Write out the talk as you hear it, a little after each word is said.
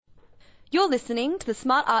You're listening to the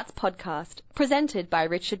Smart Arts Podcast, presented by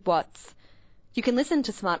Richard Watts. You can listen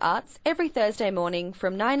to Smart Arts every Thursday morning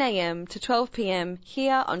from 9 a.m. to 12 p.m.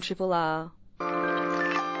 here on Triple R.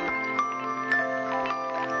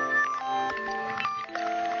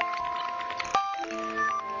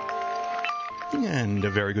 And a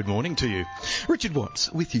very good morning to you. Richard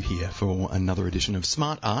Watts with you here for another edition of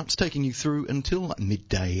Smart Arts, taking you through until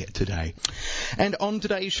midday today. And on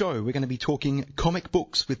today's show, we're going to be talking comic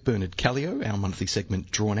books with Bernard Callio, our monthly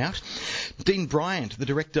segment Drawn Out. Dean Bryant, the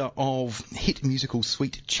director of hit musical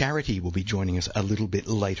Sweet Charity, will be joining us a little bit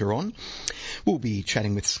later on. We'll be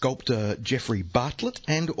chatting with sculptor Jeffrey Bartlett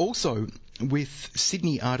and also with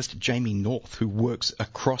Sydney artist Jamie North, who works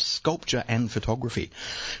across sculpture and photography.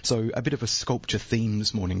 So a bit of a sculpture theme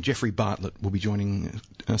this morning. Jeffrey Bartlett will be joining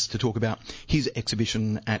us to talk about his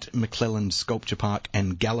exhibition at McClelland Sculpture Park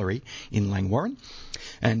and Gallery in Langwarrin.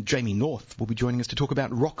 And Jamie North will be joining us to talk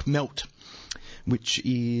about Rock Melt, which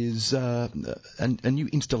is a new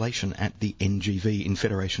installation at the NGV in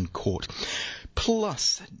Federation Court.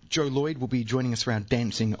 Plus, Joe Lloyd will be joining us for our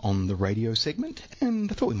Dancing on the Radio segment, and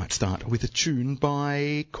I thought we might start with a tune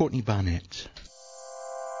by Courtney Barnett.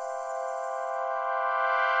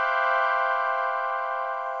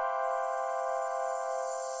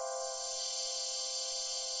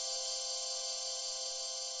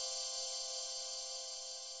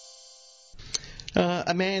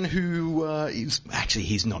 A man who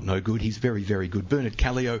he's not no good, he's very, very good. Bernard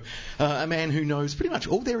Callio, a man who knows pretty much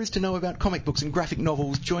all there is to know about comic books and graphic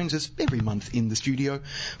novels, joins us every month in the studio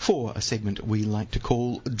for a segment we like to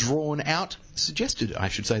call Drawn Out, suggested, I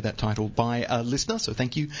should say, that title by a listener, so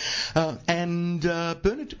thank you.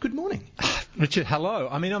 Bernard, good morning. Richard, hello.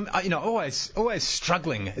 I mean, I'm always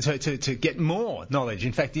struggling to get more knowledge.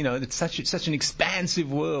 In fact, it's such an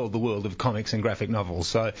expansive world, the world of comics and graphic novels.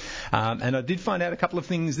 So, and I did find out a couple of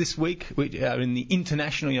things this week which are in the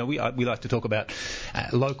international. We like to talk about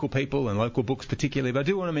local people and local books particularly, but I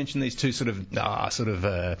do want to mention these two sort of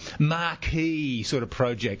marquee sort of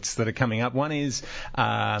projects that are coming up. One is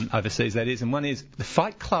overseas, that is, and one is the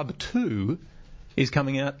Fight Club 2 is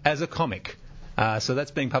coming out as a comic. So that's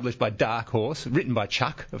being published by Dark Horse, written by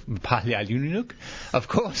Chuck of Palialunuk, of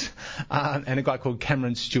course, and a guy called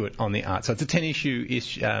Cameron Stewart on the art. So it's a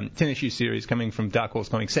 10-issue series coming from Dark Horse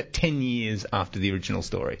Comics, set 10 years after the original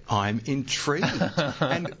story. I'm intrigued,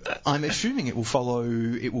 and I'm assuming it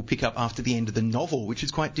will pick up after the end of the novel, which is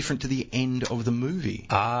quite different to the end of the movie.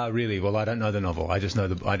 Ah, really? Well, I don't know the novel. I just know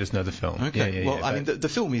the film. Okay. I mean, the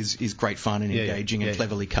film is great fun and engaging and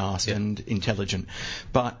cleverly cast and intelligent,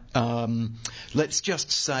 but let's just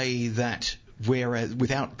say that whereas,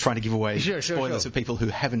 without trying to give away spoilers of people who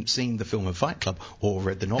haven't seen the film of Fight Club or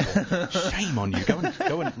read the novel, shame on you. Go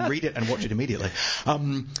and read it and watch it immediately.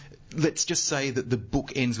 Let's just say that the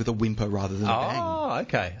book ends with a whimper rather than a bang. Oh,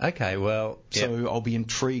 okay. Well, so I'll be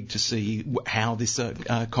intrigued to see how this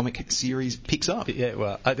comic series picks up. Yeah,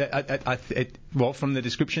 well, from the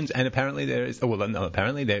descriptions, and apparently there is a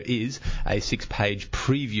 6-page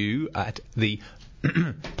preview at the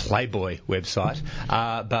Playboy website,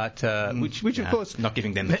 which of course not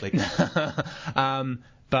giving them the click.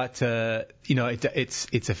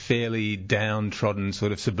 It's a fairly downtrodden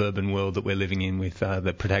sort of suburban world that we're living in with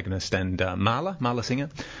the protagonist and Marla Singer.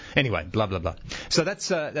 Anyway, blah blah blah. So that's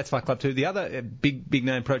Fight Club 2. The other big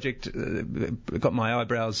name project got my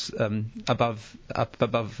eyebrows above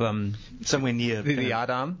somewhere near the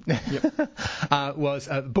art arm. Yep. Was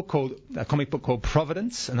a comic book called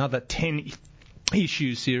Providence, another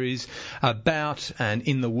 10-issue series about and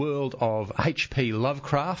in the world of H.P.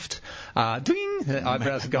 Lovecraft. The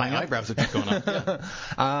eyebrows are going up. My eyebrows have just gone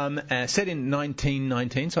up. Set in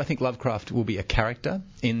 1919, so I think Lovecraft will be a character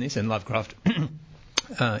in this, and Lovecraft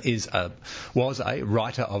was a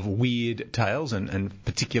writer of weird tales and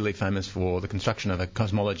particularly famous for the construction of a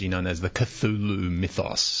cosmology known as the Cthulhu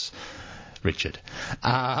mythos. Richard.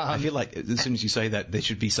 I feel like as soon as you say that, there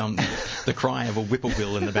should be the cry of a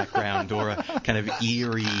whippoorwill in the background, or a kind of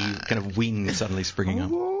eerie kind of wing suddenly springing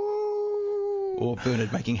up. Or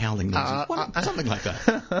Bernard making howling noises. Something like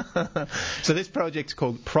that. So this project's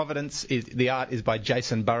called Providence. The art is by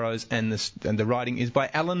Jason Burrows, and the writing is by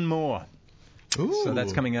Alan Moore. Ooh. So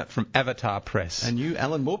that's coming out from Avatar Press. A new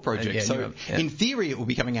Alan Moore project. In theory, it will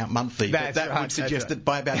be coming out monthly. But that would suggest that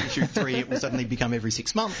by about issue 3, it will suddenly become every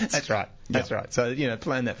 6 months. That's right. That's right. So,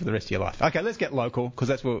 plan that for the rest of your life. Okay, let's get local, because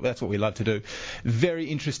that's what we love to do. Very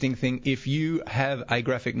interesting thing. If you have a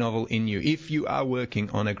graphic novel in you, if you are working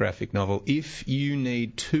on a graphic novel, if you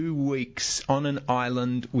need 2 weeks on an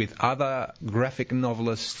island with other graphic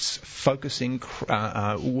novelists focusing,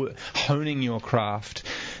 honing your craft,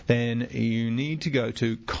 then you need to go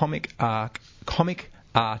to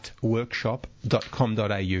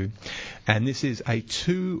comicartworkshop.com.au, and this is a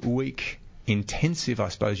 2-week intensive, I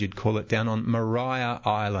suppose you'd call it, down on Maria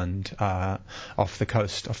Island, off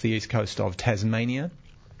the east coast of Tasmania.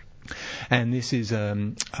 And this has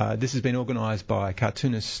been organised by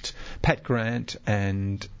cartoonist Pat Grant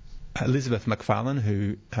and Elizabeth McFarlane,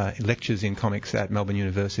 who lectures in comics at Melbourne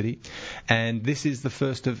University, and this is the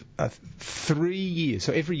first of 3 years.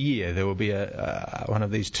 So every year there will be one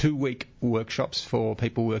of these 2-week workshops for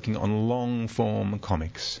people working on long-form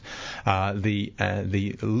comics.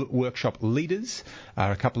 The workshop leaders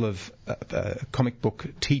are a couple of comic book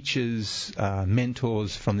teachers,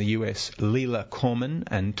 mentors from the US, Leela Corman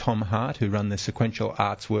and Tom Hart, who run the Sequential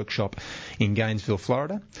Arts Workshop in Gainesville,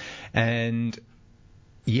 Florida, and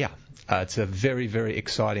it's a very, very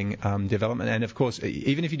exciting development. And of course,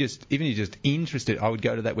 even if you're just interested, I would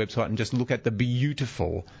go to that website and just look at the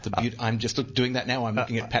beautiful. I'm just doing that now. I'm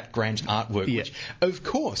looking at Pat Grant's artwork, which, of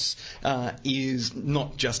course, is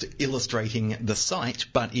not just illustrating the site,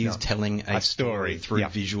 but is telling a story through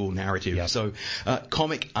visual narrative. Yep. So,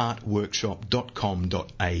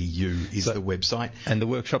 comicartworkshop.com.au is the website. And the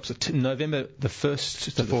workshops are November the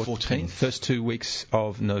 1st to the 14th, first 2 weeks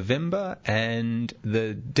of November, and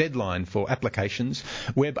the deadline for applications,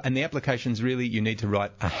 and the applications really, you need to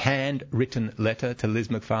write a handwritten letter to Liz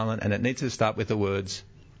McFarlane, and it needs to start with the words,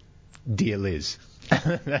 "Dear Liz."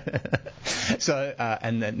 So,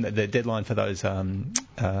 and then the deadline for those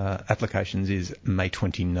applications is May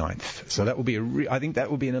 29th. So that will be I think that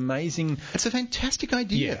will be an amazing. It's a fantastic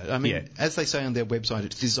idea. I mean, as they say on their website,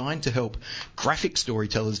 it's designed to help graphic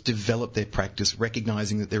storytellers develop their practice,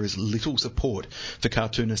 recognising that there is little support for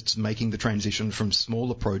cartoonists making the transition from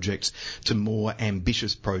smaller projects to more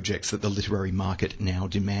ambitious projects that the literary market now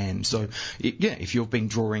demands. So, if you've been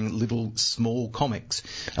drawing little small comics,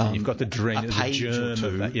 you've got the dream, a page or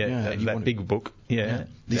two, that big book.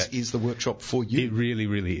 This is the workshop for you. It really,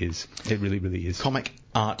 really is. It really, really is.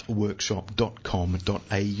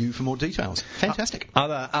 comicartworkshop.com.au for more details. Fantastic.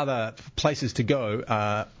 Other places to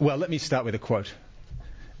go. Well, let me start with a quote.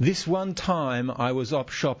 "This one time I was up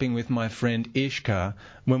shopping with my friend Ishka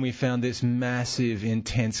when we found this massive,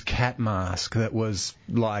 intense cat mask that was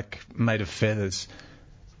like made of feathers.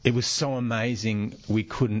 It was so amazing we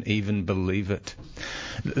couldn't even believe it."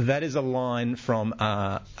 That is a line from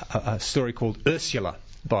a story called Ursula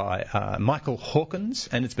by Michael Hawkins,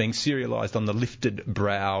 and it's being serialised on the Lifted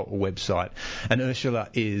Brow website. And Ursula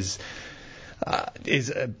is a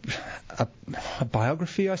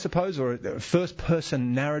biography, I suppose, or a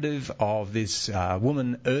first-person narrative of this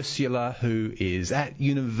woman, Ursula, who is at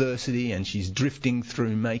university, and she's drifting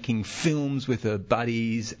through making films with her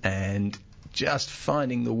buddies and just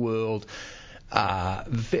finding the world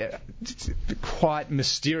quite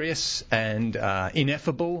mysterious and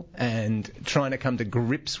ineffable, and trying to come to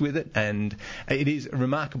grips with it. And it is a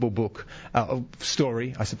remarkable book,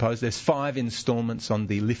 story, I suppose. There's 5 instalments on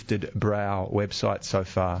the Lifted Brow website so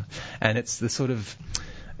far, and it's the sort of...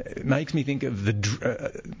 It makes me think of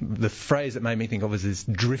the phrase that made me think of as this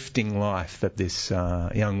drifting life that this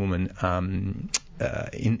young woman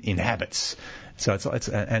inhabits. So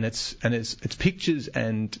it's pictures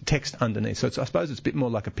and text underneath. So I suppose it's a bit more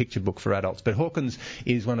like a picture book for adults. But Hawkins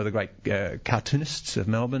is one of the great cartoonists of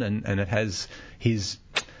Melbourne, and it has his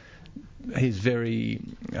very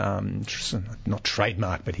not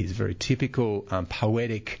trademark, but his very typical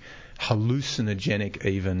poetic, hallucinogenic,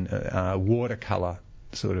 even watercolour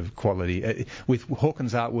sort of quality. With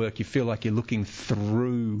Hawkins' artwork, you feel like you're looking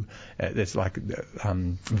through. There's like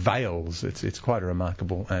veils. It's quite a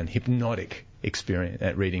remarkable and hypnotic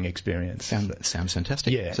reading experience. Sounds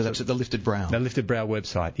fantastic. Yeah. So that's at the Lifted Brow. The Lifted Brow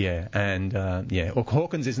website, yeah. And,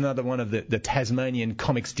 Hawkins is another one of the Tasmanian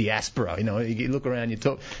comics diaspora. You know, you look around, you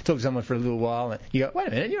talk to someone for a little while, and you go, wait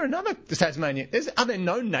a minute, you're another Tasmanian. Are there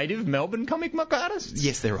no native Melbourne comic book artists?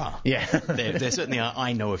 Yes, there are. Yeah. there certainly are.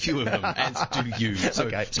 I know a few of them, as do you.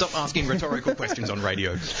 So stop asking rhetorical questions on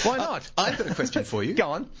radio. Why not? I've got a question for you.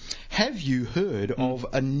 Go on. Have you heard of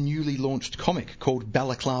a newly launched comic called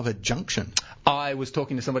Balaclava Junction? I was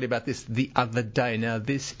talking to somebody about this the other day. Now,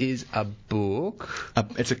 this is a book.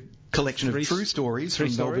 It's a collection of true stories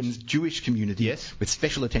from Melbourne's Jewish community, with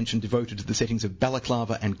special attention devoted to the settings of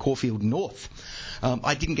Balaclava and Caulfield North.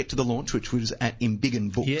 I didn't get to the launch, which was at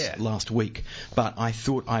Embiggen Books last week, but I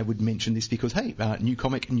thought I would mention this because, hey, new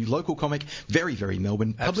local comic, very, very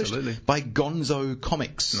Melbourne, published by Gonzo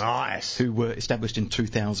Comics. Nice. Who were established in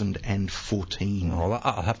 2014. Oh,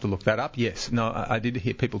 I'll have to look that up, yes. No, I did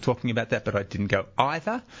hear people talking about that, but I didn't go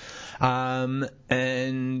either.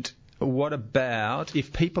 And what about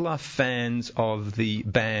if people are fans of the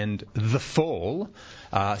band The Fall?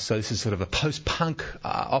 So this is sort of a post-punk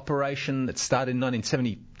operation that started in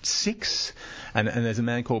 1976, and there's a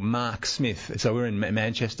man called Mark Smith. So we're in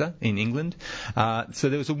Manchester, in England. So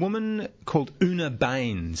there was a woman called Una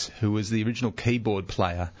Baines, who was the original keyboard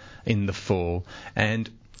player in The Fall, and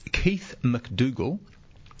Keith McDougall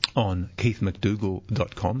on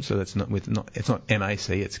keithmcdougall.com, so that's it's not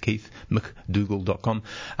M-A-C, it's keithmcdougall.com,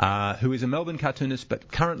 who is a Melbourne cartoonist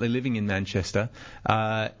but currently living in Manchester,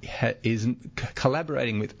 is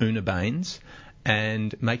collaborating with Una Baines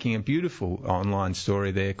and making a beautiful online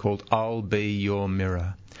story there called I'll Be Your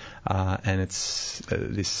Mirror. And it's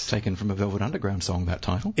this... Taken from a Velvet Underground song, that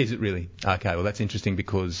title. Is it really? Okay, well that's interesting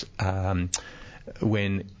because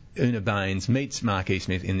when Una Baines meets Mark E.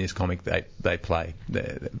 Smith in this comic, they play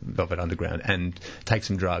the Velvet Underground and take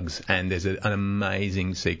some drugs, and there's an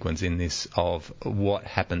amazing sequence in this of what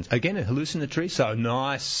happens. Again, a hallucinatory, so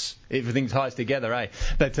nice. Everything ties together, eh?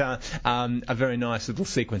 But a very nice little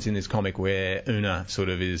sequence in this comic where Una sort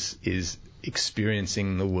of is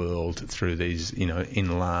experiencing the world through these,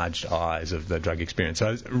 enlarged eyes of the drug experience.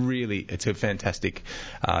 So it's a fantastic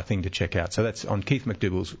thing to check out. So that's on Keith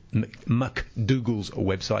McDougall's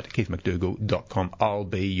website, keithmcdougall.com. I'll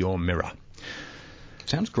Be Your Mirror.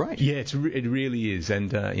 Sounds great. Yeah, it really is,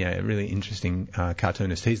 and a really interesting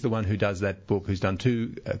cartoonist. He's the one who does that book, who's done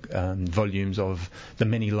 2 volumes of The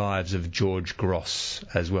Many Lives of George Gross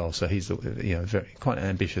as well. So he's quite an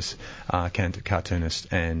ambitious cartoonist,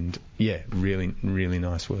 and really, really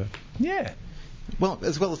nice work. Yeah. Well,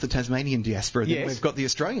 as well as the Tasmanian diaspora, then we've got the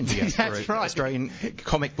Australian diaspora. That's right. Australian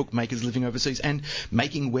comic book makers living overseas and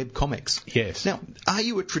making web comics. Yes. Now, are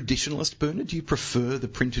you a traditionalist, Bernard? Do you prefer the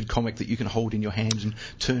printed comic that you can hold in your hand and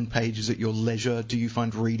turn pages at your leisure? Do you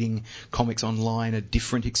find reading comics online a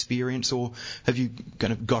different experience, or have you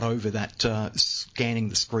kind of got over that scanning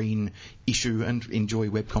the screen issue and enjoy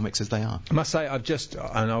web comics as they are? I must say,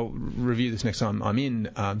 and I'll review this next time I'm in,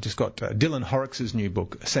 just got Dylan Horrocks' new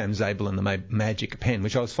book, Sam Zabel and the Magic Pen,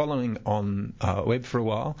 which I was following on web for a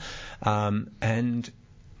while, and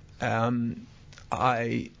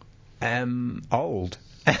I am old.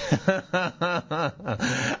 I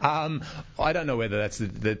don't know whether that's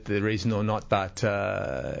the reason or not, but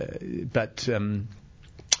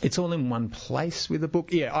it's all in one place with the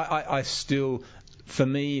book. Yeah, I still, for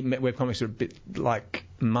me, webcomics are a bit like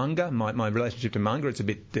manga. My relationship to manga, it's a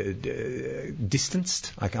bit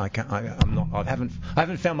distanced. I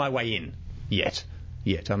haven't found my way in yet.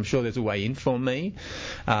 I'm sure there's a way in for me,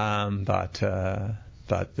 but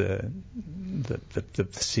the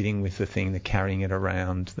sitting with the thing, the carrying it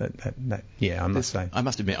around, I must say. I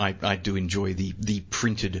must admit, I do enjoy the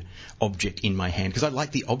printed object in my hand, because I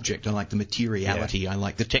like the object, I like the materiality, I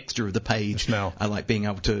like the texture of the page, the smell. I like being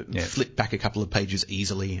able to flip back a couple of pages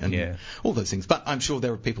easily and all those things. But I'm sure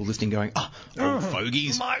there are people listening going,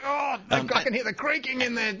 fogies. Oh my God, I can hear the creaking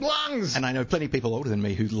in their lungs. And I know plenty of people older than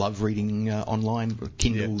me who love reading online,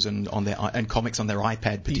 Kindles and comics on their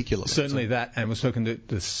iPad particularly. Certainly that, and was talking to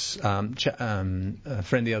this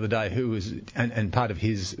friend the other day who was, and part of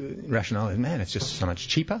his rationale is, man, it's just so much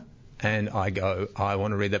cheaper. And I go, I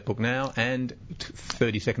want to read that book now, and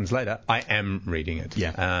 30 seconds later, I am reading it.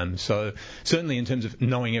 Yeah. So certainly in terms of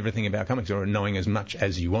knowing everything about comics, or knowing as much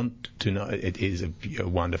as you want to know, it is a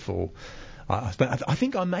wonderful... But I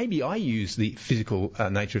think I use the physical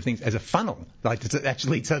nature of things as a funnel, like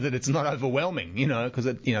actually so that it's not overwhelming, because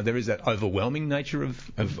there is that overwhelming nature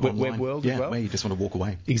of web world as well. Where you just want to walk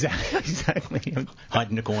away. Exactly.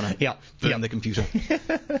 Hide in a corner. Burn the computer.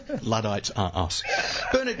 Luddites are us.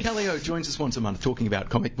 Bernard Callio joins us once a month talking about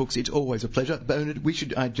comic books. It's always a pleasure. Bernard, we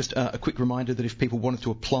should just a quick reminder that if people wanted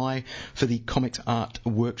to apply for the Comics Art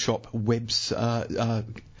Workshop workshops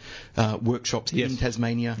in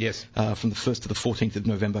Tasmania from the 1st to the 14th of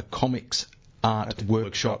November,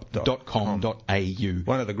 comicsartworkshop.com.au.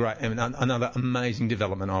 One of the great, another amazing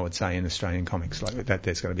development, I would say, in Australian comics. Like that,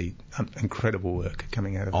 there's going to be incredible work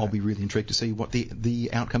coming out of I'll be really intrigued to see what the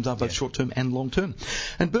outcomes are, both short term and long term.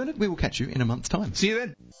 And Bernard, we will catch you in a month's time. See you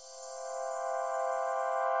then.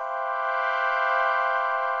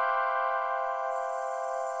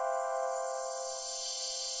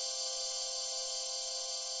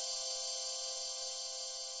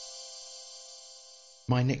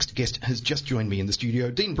 My next guest has just joined me in the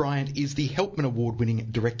studio. Dean Bryant is the Helpman Award-winning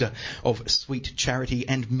director of Sweet Charity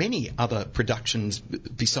and many other productions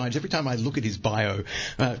besides. Every time I look at his bio,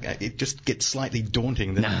 it just gets slightly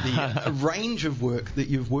daunting, the range of work that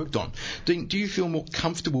you've worked on. Dean, do you feel more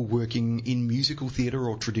comfortable working in musical theatre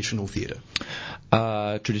or traditional theatre?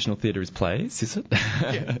 Traditional theatre is plays, is it?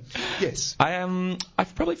 Yeah. Yes. I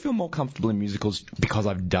probably feel more comfortable in musicals because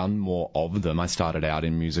I've done more of them. I started out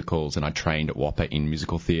in musicals and I trained at WAPA in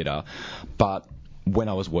musical theatre. But when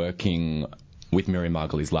I was working with Miriam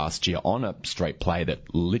Margolyes last year on a straight play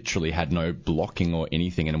that literally had no blocking or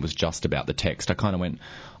anything and it was just about the text, I kind of went,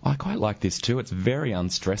 I quite like this too. It's very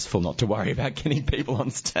unstressful not to worry about getting people on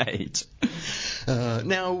stage.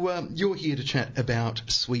 Now, you're here to chat about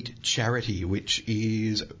Sweet Charity, which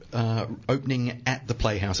is opening at the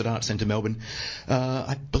Playhouse at Arts Centre Melbourne.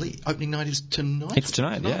 I believe opening night is tonight? It's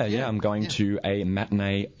tonight. Yeah. I'm going to a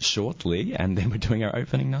matinee shortly, and then we're doing our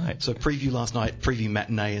opening night. So preview last night, preview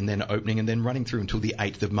matinee, and then opening, and then running through until the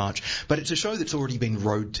 8th of March. But it's a show that's already been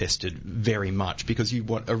road tested very much because you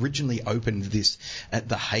originally opened this at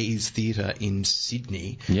the Hayes Theatre in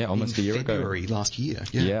Sydney. Yeah, almost a year ago. February last year.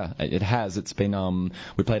 Yeah, it has. It's been,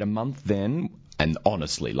 we played a month then, and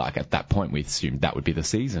honestly, like at that point we assumed that would be the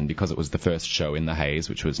season because it was the first show in the Hayes,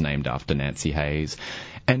 which was named after Nancy Hayes.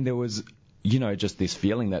 And there was, just this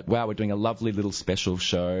feeling that, wow, we're doing a lovely little special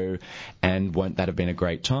show, and won't that have been a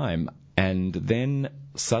great time? And then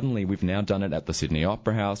suddenly we've now done it at the Sydney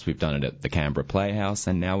Opera House, we've done it at the Canberra Playhouse,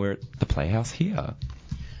 and now we're at the Playhouse here.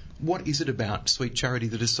 What is it about Sweet Charity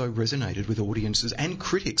that has so resonated with audiences and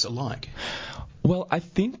critics alike? Well, I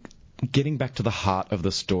think getting back to the heart of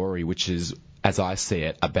the story, which is, as I see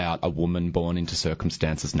it, about a woman born into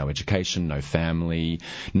circumstances, no education, no family,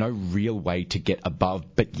 no real way to get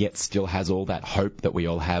above, but yet still has all that hope that we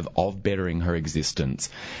all have of bettering her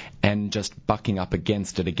existence, and just bucking up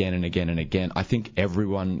against it again and again and again. I think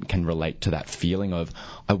everyone can relate to that feeling of,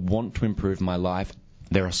 I want to improve my life.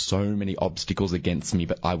 There are so many obstacles against me,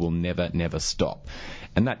 but I will never stop.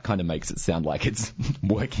 And that kind of makes it sound like it's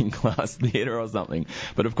working class theatre or something.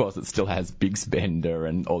 But of course it still has Big Spender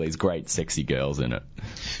and all these great sexy girls in it.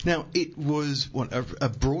 Now, it was a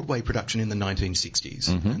Broadway production in the 1960s,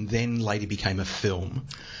 and then later became a film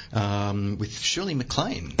with Shirley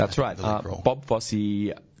MacLaine. That's right. Bob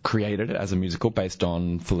Fosse created it as a musical based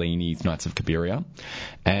on Fellini's Knights of Cabiria,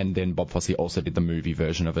 and then Bob Fosse also did the movie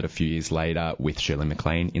version of it a few years later with Shirley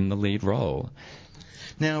MacLaine in the lead role.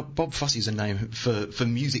 Now, Bob Fosse is a name for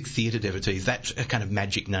music theatre devotees. That's a kind of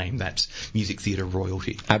magic name. That's music theatre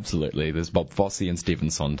royalty. Absolutely. There's Bob Fosse and Stephen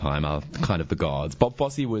Sondheim are kind of the gods. Bob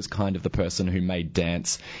Fosse was kind of the person who made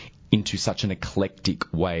dance into such an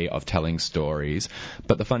eclectic way of telling stories.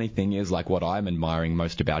 But the funny thing is, like, what I'm admiring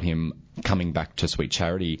most about him coming back to Sweet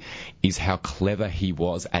Charity is how clever he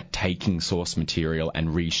was at taking source material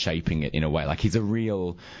and reshaping it in a way. Like, he's a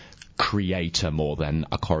real creator more than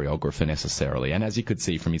a choreographer necessarily. And as you could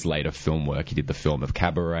see from his later film work, he did the film of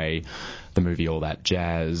Cabaret, the movie All That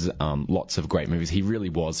Jazz, lots of great movies. He really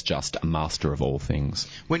was just a master of all things.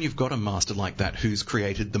 When you've got a master like that who's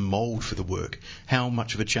created the mould for the work, how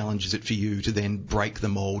much of a challenge is it for you to then break the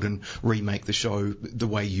mould and remake the show the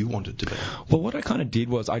way you want it to be? Well, what I kind of did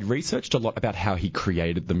was I researched a lot about how he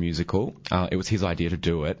created the musical. It was his idea to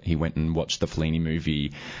do it. He went and watched the Fellini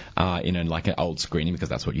movie in an old screening, because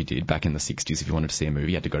that's what you did back in the 60s. If you wanted to see a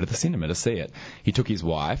movie, you had to go to the cinema to see it. He took his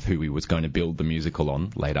wife, who he was going to build the musical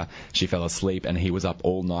on later. She fell asleep, and he was up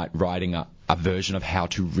all night writing a version of how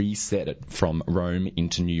to reset it from Rome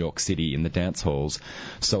into New York City in the dance halls.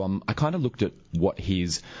 So I kind of looked at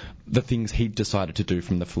the things he'd decided to do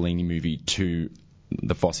from the Fellini movie to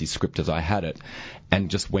the Fosse script as I had it, and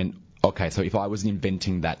just went, okay, so if I was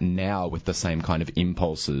inventing that now with the same kind of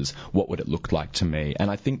impulses, what would it look like to me? And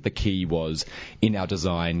I think the key was in our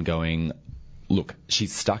design going, look,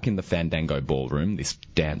 she's stuck in the Fandango ballroom, this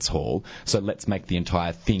dance hall, so let's make the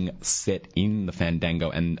entire thing set in the Fandango,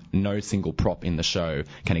 and no single prop in the show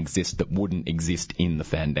can exist that wouldn't exist in the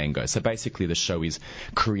Fandango. So basically the show is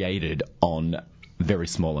created on very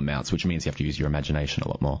small amounts, which means you have to use your imagination a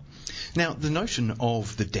lot more. Now, the notion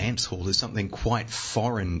of the dance hall is something quite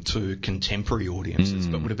foreign to contemporary audiences,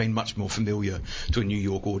 but would have been much more familiar to a New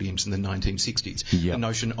York audience in the 1960s. Yep. The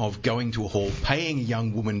notion of going to a hall, paying a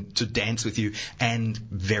young woman to dance with you, and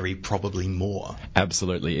very probably more.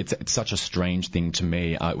 Absolutely. It's such a strange thing to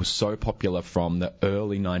me. It was so popular from the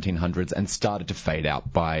early 1900s and started to fade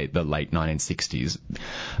out by the late 1960s.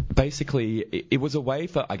 Basically, it was a way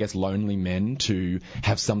for, I guess, lonely men to to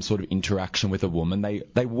have some sort of interaction with a woman.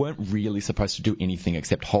 They weren't really supposed to do anything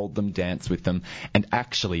except hold them, dance with them, and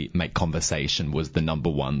actually make conversation was the number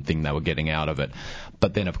one thing they were getting out of it.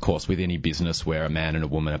 But then, of course, with any business where a man and a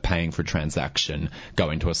woman are paying for a transaction, go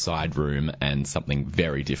into a side room and something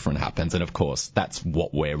very different happens. And, of course, that's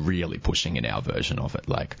what we're really pushing in our version of it.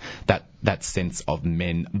 Like that sense of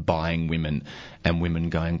men buying women and women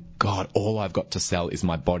going, God, all I've got to sell is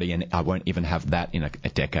my body, and I won't even have that in a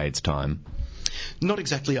decade's time. Not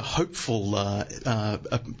exactly a hopeful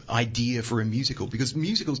idea for a musical, because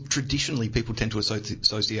musicals traditionally people tend to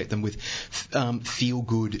associate them with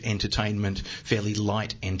feel-good entertainment, fairly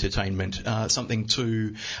light entertainment, something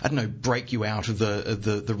to, I don't know, break you out of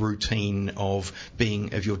the routine of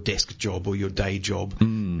your desk job or your day job.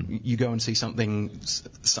 You go and see something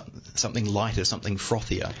lighter, something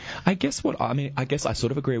frothier. I guess I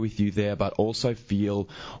sort of agree with you there, but also feel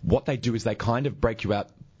what they do is they kind of break you out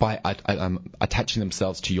by attaching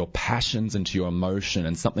themselves to your passions and to your emotion,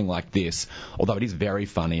 and something like this, although it is very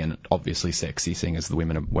funny and obviously sexy, seeing as the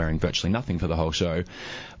women are wearing virtually nothing for the whole show,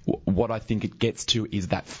 what I think it gets to is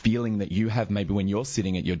that feeling that you have maybe when you're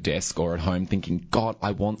sitting at your desk or at home thinking, God,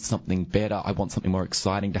 I want something better, I want something more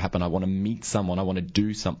exciting to happen, I want to meet someone, I want to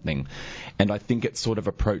do something. And I think it sort of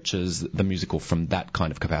approaches the musical from that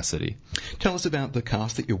kind of capacity. Tell us about the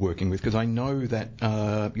cast that you're working with, because I know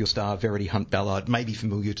that your star, Verity Hunt-Ballard, may be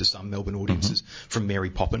familiar to some Melbourne audiences from Mary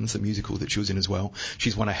Poppins, the musical that she was in as well.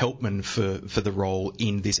 She's won a Helpman for the role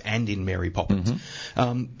in this and in Mary Poppins.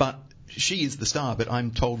 But she is the star, but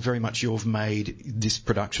I'm told very much you've made this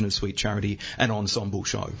production of Sweet Charity an ensemble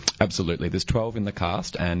show. Absolutely. There's 12 in the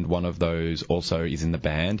cast, and one of those also is in the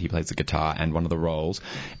band. He plays the guitar and one of the roles.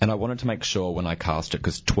 And I wanted to make sure when I cast it,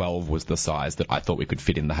 because 12 was the size that I thought we could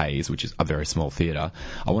fit in the Hayes, which is a very small theatre,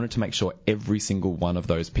 I wanted to make sure every single one of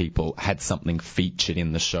those people had something featured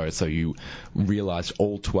in the show, so you realised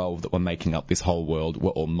all 12 that were making up this whole world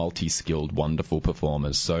were all multi-skilled, wonderful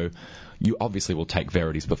performers. So you obviously will take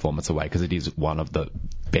Verity's performance away, because it is one of the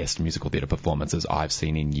best musical theatre performances I've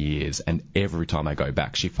seen in years, and every time I go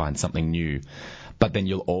back she finds something new. But then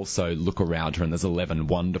you'll also look around her and there's 11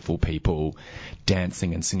 wonderful people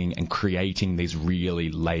dancing and singing and creating these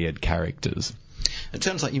really layered characters. It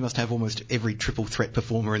sounds like you must have almost every triple threat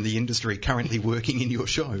performer in the industry currently working in your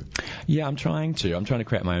show. Yeah, I'm trying to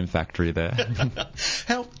create my own factory there.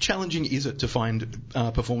 How challenging is it to find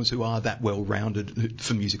performers who are that well-rounded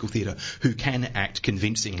for musical theatre, who can act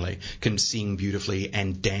convincingly, can sing beautifully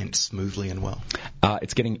and dance smoothly and well?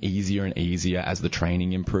 It's getting easier and easier as the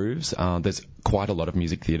training improves. There's quite a lot of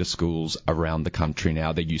music theatre schools around the country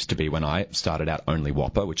now. There used to be, when I started out, only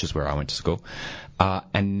Whopper, which is where I went to school.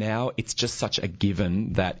 And now it's just such a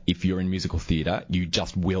given that if you're in musical theatre, you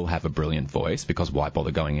just will have a brilliant voice, because why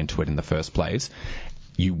bother going into it in the first place?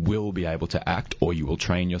 You will be able to act, or you will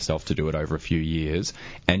train yourself to do it over a few years,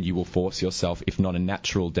 and you will force yourself, if not a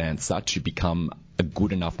natural dancer, to become a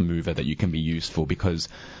good enough mover that you can be useful, because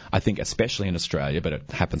I think, especially in Australia, but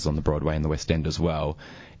it happens on the Broadway and the West End as well,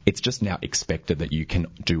 it's just now expected that you can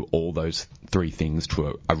do all those three things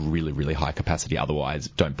to a really, really high capacity. Otherwise,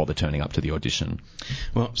 don't bother turning up to the audition.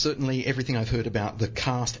 Well, certainly everything I've heard about the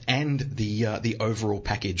cast and the overall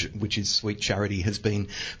package, which is Sweet Charity, has been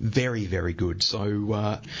very, very good.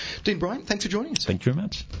 So, Dean Bryant, thanks for joining us. Thank you very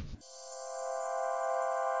much.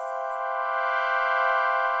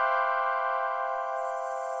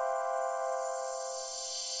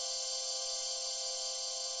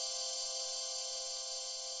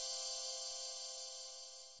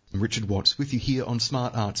 Richard Watts with you here on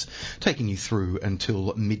Smart Arts, taking you through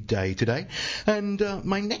until midday today. And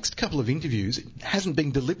my next couple of interviews hasn't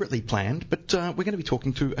been deliberately planned, but we're going to be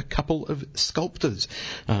talking to a couple of sculptors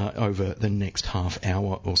over the next half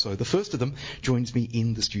hour or so. The first of them joins me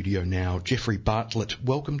in the studio now, Jeffrey Bartlett.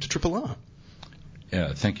 Welcome to Triple R.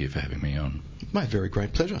 Thank you for having me on. My very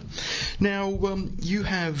great pleasure. Now, you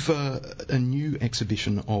have a new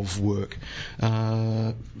exhibition of work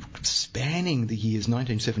spanning the years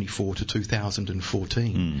 1974 to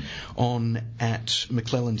 2014 on at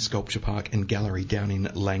McClelland Sculpture Park and Gallery down in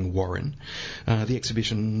Langwarrin. The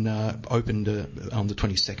exhibition opened on the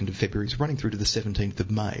 22nd of February. It's running through to the 17th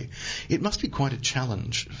of May. It must be quite a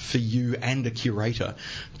challenge for you and a curator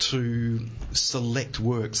to select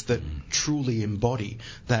works that truly embody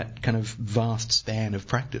that kind of vast span of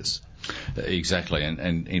practice. Exactly,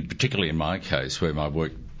 and particularly in my case, where my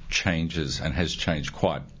work changes and has changed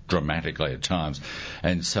quite dramatically at times.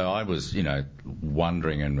 And so I was,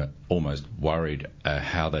 wondering and almost worried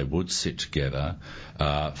how they would sit together,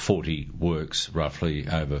 40 works roughly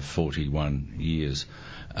over 41 years.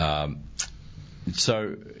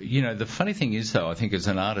 So, the funny thing is, though, I think as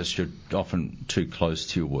an artist, you're often too close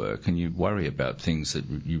to your work and you worry about things that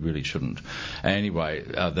you really shouldn't. Anyway,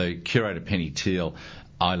 the curator, Penny Teal,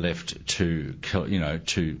 I left to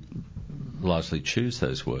largely choose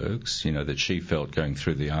those works, that she felt going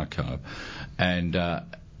through the archive. And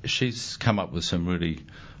she's come up with some really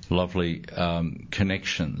lovely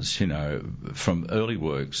connections, from early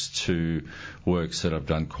works to works that I've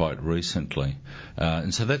done quite recently.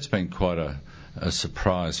 And so that's been quite a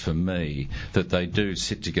surprise for me that they do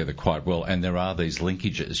sit together quite well, and there are these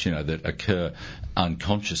linkages, that occur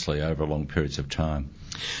unconsciously over long periods of time.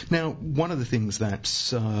 Now, one of the things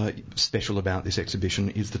that's special about this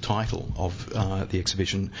exhibition is the title of the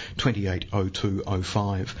exhibition,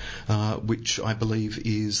 280205, which I believe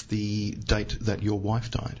is the date that your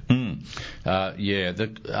wife died.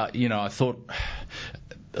 I thought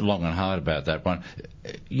long and hard about that one.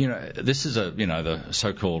 This is the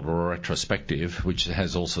so-called retrospective, which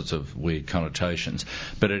has all sorts of weird connotations,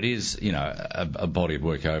 but it is, a body of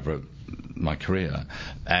work over my career,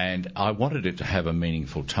 and I wanted it to have a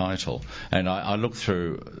meaningful title. And I looked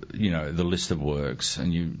through, the list of works,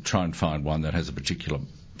 and you try and find one that has a particular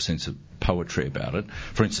sense of poetry about it.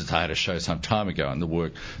 For instance, I had a show some time ago, and the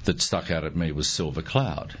work that stuck out at me was Silver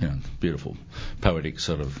Cloud, beautiful poetic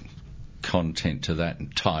sort of content to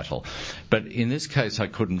that title. But in this case, I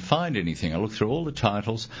couldn't find anything. I looked through all the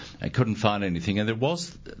titles, I couldn't find anything. And there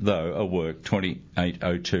was, though, a work,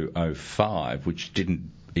 280205, which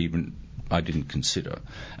I didn't consider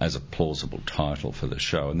as a plausible title for the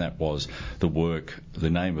show, and that was the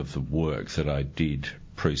name of the work that I did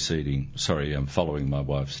following my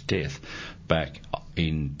wife's death back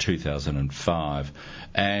in 2005.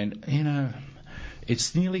 And,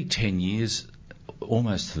 it's nearly 10 years,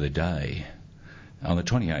 almost to the day. On the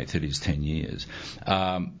 28th, it is 10 years.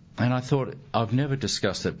 And I thought, I've never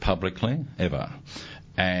discussed it publicly, ever,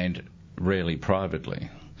 and rarely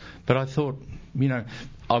privately. But I thought,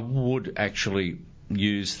 I would actually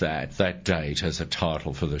use that date as a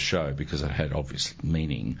title for the show because it had obvious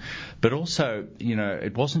meaning. But also,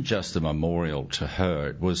 it wasn't just a memorial to her.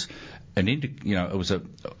 It was an indicator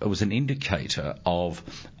of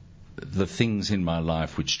the things in my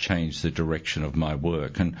life which changed the direction of my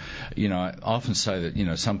work. And, I often say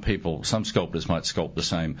that, some sculptors might sculpt the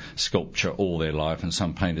same sculpture all their life, and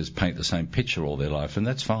some painters paint the same picture all their life, and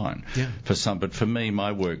that's fine for some. But for me,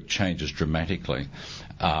 my work changes dramatically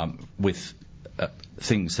with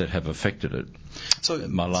things that have affected it.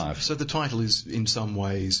 My life. So the title is in some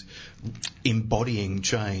ways embodying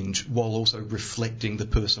change while also reflecting the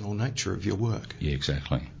personal nature of your work. Yeah,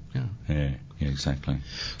 exactly. Yeah, exactly.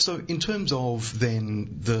 So in terms of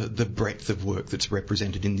then the breadth of work that's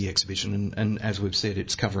represented in the exhibition, and as we've said,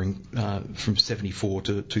 it's covering from 74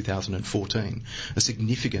 to 2014, a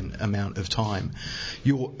significant amount of time.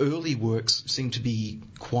 Your early works seem to be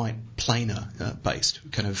quite planar based,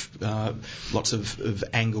 kind of lots of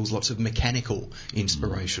angles, lots of mechanical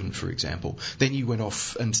inspiration, for example. Then you went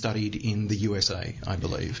off and studied in the USA, I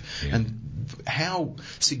believe. Yeah. And how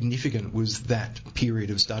significant was that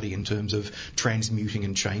period of study in terms of transmuting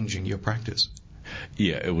and changing your practice?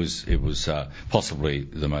 Yeah, it was possibly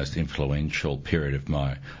the most influential period of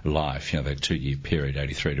my life, that 2-year period,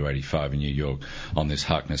 83 to 85 in New York, on this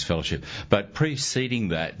Harkness Fellowship. But preceding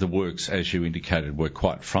that, the works, as you indicated, were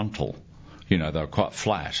quite frontal. They were quite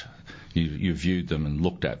flat. You viewed them and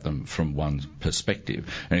looked at them from one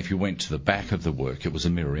perspective. And if you went to the back of the work, it was a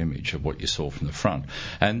mirror image of what you saw from the front.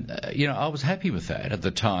 And, I was happy with that at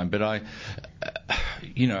the time. But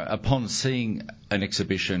upon seeing an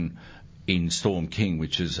exhibition in Storm King,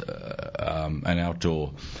 which is an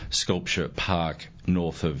outdoor sculpture park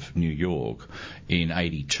north of New York, in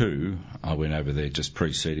 82. I went over there just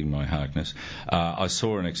preceding my Harkness. I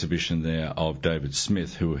saw an exhibition there of David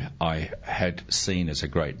Smith, who I had seen as a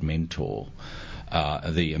great mentor,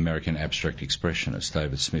 the American abstract expressionist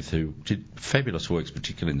David Smith, who did fabulous works,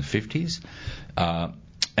 particularly in the 50s.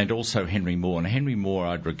 And also Henry Moore. And Henry Moore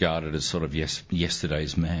I'd regarded as sort of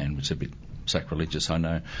yesterday's man, which is a bit sacrilegious, I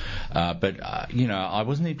know. But I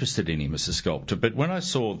wasn't interested in him as a sculptor. But when I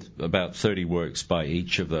saw about 30 works by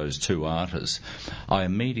each of those two artists, I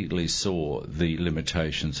immediately saw the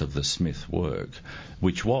limitations of the Smith work,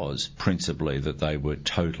 which was principally that they were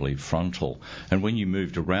totally frontal. And when you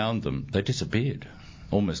moved around them, they disappeared.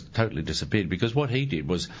 Almost totally disappeared, because what he did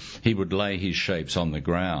was he would lay his shapes on the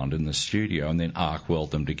ground in the studio and then arc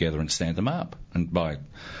weld them together and stand them up. And by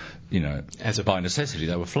necessity,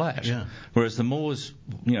 they were flat. Yeah. Whereas the Moore's,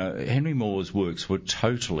 Henry Moore's works were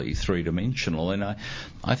totally three-dimensional. And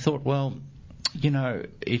I thought, well,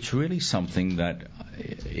 it's really something that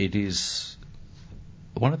it is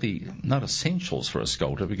not essentials for a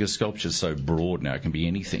sculptor, because sculpture is so broad now, it can be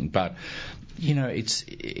anything, but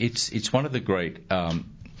it's one of the great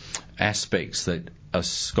aspects that a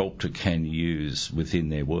sculptor can use within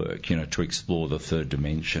their work, to explore the third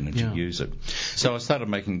dimension and to use it. So I started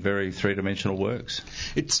making very three-dimensional works.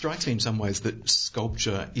 It strikes me in some ways that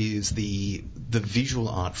sculpture is the visual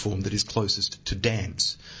art form that is closest to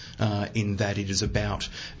dance, in that it is about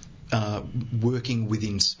working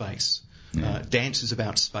within space. Dance is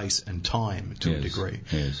about space and time to a degree,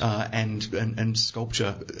 and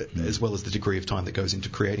sculpture, as well as the degree of time that goes into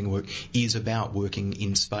creating work, is about working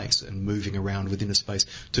in space and moving around within a space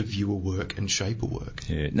to view a work and shape a work.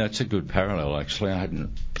 Yeah, no, it's a good parallel actually. I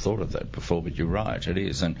hadn't thought of that before, but you're right, it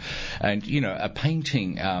is. And a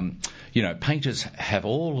painting, painters have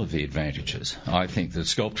all of the advantages, I think, that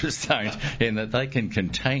sculptors don't, in that they can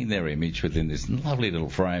contain their image within this lovely little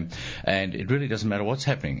frame, and it really doesn't matter what's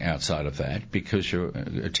happening outside of that, because your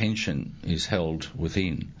attention is held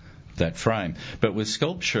within that frame. But with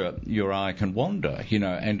sculpture, your eye can wander,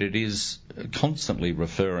 and it is constantly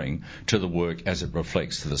referring to the work as it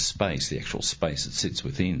reflects to the space, the actual space it sits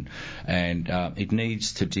within, and it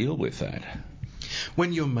needs to deal with that.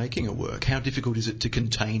 When you're making a work, how difficult is it to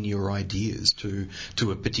contain your ideas to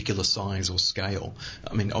a particular size or scale?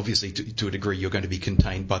 I mean, obviously, to a degree, you're going to be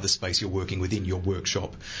contained by the space you're working within, your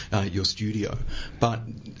workshop, your studio. But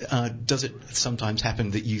does it sometimes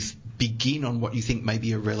happen that you begin on what you think may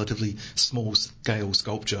be a relatively small-scale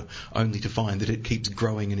sculpture, only to find that it keeps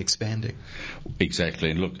growing and expanding? Exactly.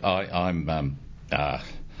 And look, I'm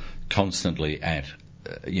constantly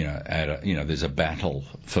there's a battle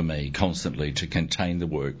for me constantly to contain the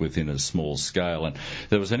work within a small scale. And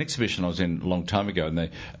there was an exhibition I was in a long time ago,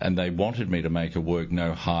 and they wanted me to make a work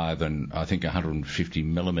no higher than, I think, 150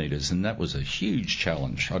 millimetres, and that was a huge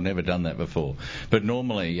challenge. I'd never done that before. But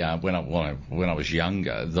normally, when I was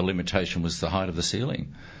younger, the limitation was the height of the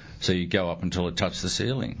ceiling. So you go up until it touched the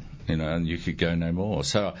ceiling, and you could go no more.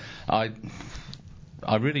 So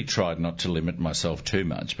I really tried not to limit myself too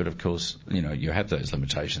much, but of course, you have those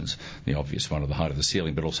limitations. The obvious one of the height of the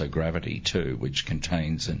ceiling, but also gravity too, which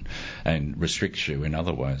contains and restricts you in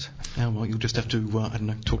other ways. Well, you'll just have to,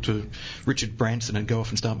 talk to Richard Branson and go off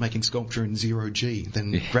and start making sculpture in 0G.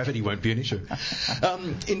 Then gravity won't be an issue.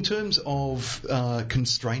 In terms of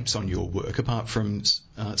constraints on your work, apart from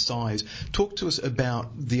size, talk to us about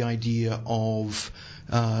the idea of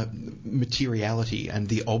materiality and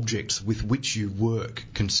the objects with which you work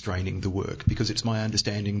constraining the work, because it's my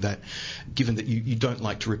understanding that given that you don't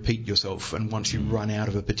like to repeat yourself, and once you run out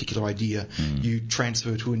of a particular idea, you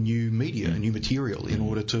transfer to a new media, a new material, in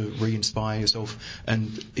order to re-inspire yourself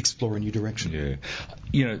and explore a new direction.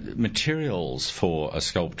 Yeah. Materials for a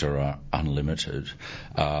sculptor are unlimited,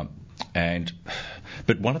 but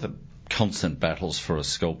one of the constant battles for a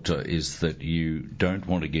sculptor is that you don't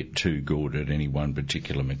want to get too good at any one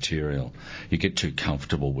particular material. You get too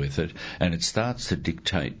comfortable with it, and it starts to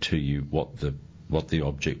dictate to you what the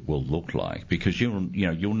object will look like, because you'll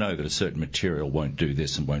know that a certain material won't do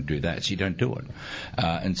this and won't do that, so you don't do it.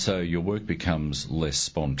 And so your work becomes less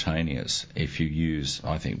spontaneous if you use,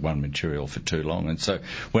 I think, one material for too long. And so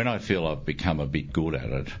when I feel I've become a bit good at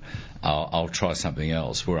it, I'll try something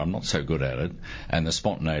else where I'm not so good at it, and the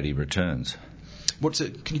spontaneity returns.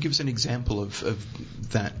 Can you give us an example of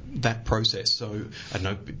that process? So, I don't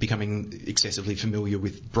know, becoming excessively familiar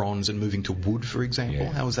with bronze and moving to wood, for example.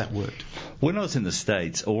 How has that worked? When I was in the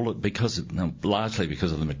States, largely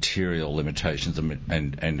because of the material limitations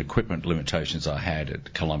and equipment limitations I had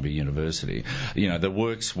at Columbia University, the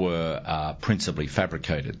works were principally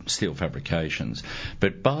fabricated, steel fabrications.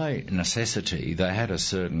 But by necessity, they had a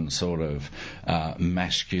certain sort of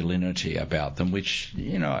masculinity about them, which,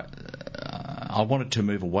 I wanted to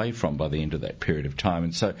move away from by the end of that period of time.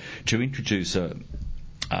 And so to introduce a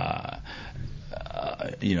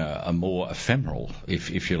more ephemeral,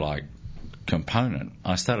 if you like, component,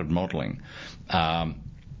 I started modelling.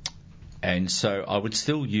 And so I would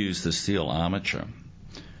still use the steel armature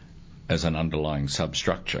as an underlying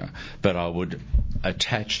substructure, but I would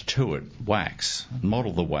attach to it wax,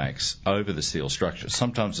 model the wax over the steel structure.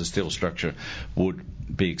 Sometimes the steel structure would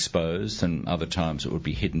be exposed, and other times it would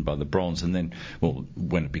be hidden by the bronze. And then,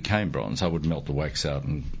 when it became bronze, I would melt the wax out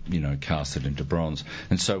and, cast it into bronze.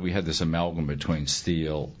 And so we had this amalgam between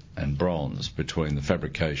steel and bronze, between the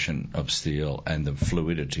fabrication of steel and the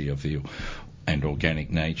fluidity of the and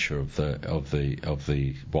organic nature of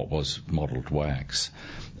the what was modelled wax.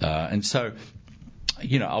 And so,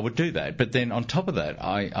 I would do that. But then on top of that,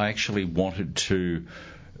 I actually wanted to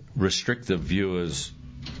restrict the viewer's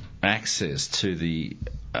access to the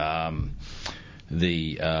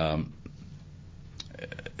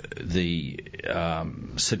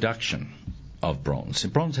seduction of bronze.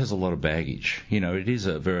 Bronze has a lot of baggage. It is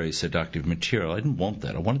a very seductive material. I didn't want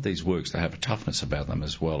that. I wanted these works to have a toughness about them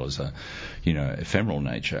as well as a, ephemeral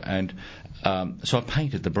nature. And so I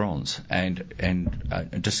painted the bronze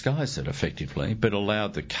and disguised it effectively, but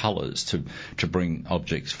allowed the colours to bring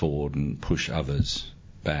objects forward and push others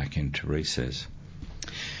back into recess.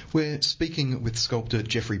 We're speaking with sculptor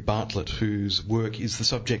Geoffrey Bartlett, whose work is the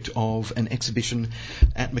subject of an exhibition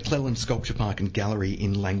at McClelland Sculpture Park and Gallery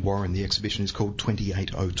in Langwarrin. The exhibition is called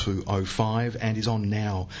 280205 and is on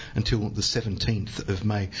now until the 17th of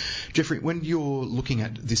May. Geoffrey, when you're looking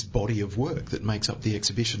at this body of work that makes up the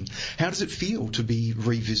exhibition, how does it feel to be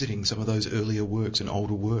revisiting some of those earlier works and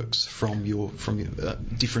older works from your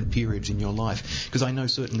different periods in your life? Because I know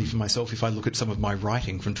certainly for myself, if I look at some of my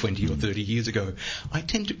writing from 20 or 30 years ago, I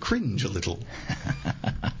tend to cringe a little.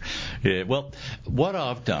 Yeah, well, what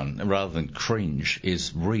I've done, rather than cringe,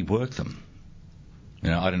 is rework them.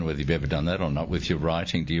 I don't know whether you've ever done that or not with your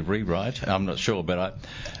writing. Do you rewrite? I'm not sure, but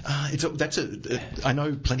I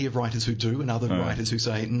know plenty of writers who do, and other writers who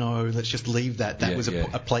say, no, let's just leave that. That was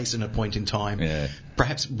a place and a point in time. Yeah.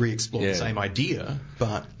 Perhaps re-explore the same idea,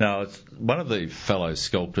 but... No, one of the fellow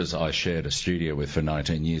sculptors I shared a studio with for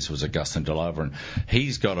 19 years was Augustin de Lavra, and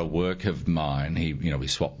he's got a work of mine. We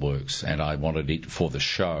swapped works, and I wanted it for the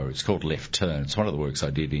show. It's called Left Turn. It's one of the works I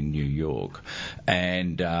did in New York.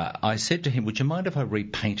 And I said to him, would you mind if I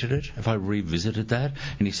repainted it, if I revisited that?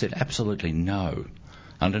 And he said, absolutely no.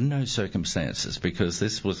 Under no circumstances, because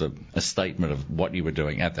this was a statement of what you were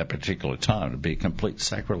doing at that particular time. It would be a complete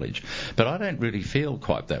sacrilege. But I don't really feel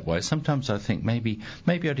quite that way. Sometimes I think maybe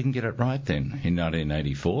I didn't get it right then in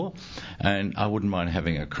 1984, and I wouldn't mind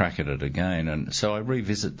having a crack at it again. And so I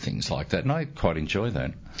revisit things like that, and I quite enjoy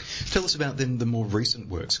that. Tell us about then the more recent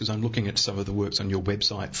works, because I'm looking at some of the works on your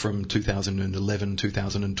website from 2011,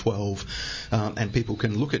 2012, and people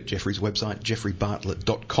can look at Geoffrey's website,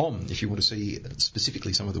 geoffreybartlett.com, if you want to see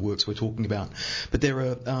specifically some of the works we're talking about. But there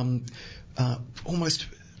are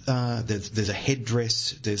there's a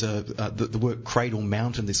headdress, there's the work Cradle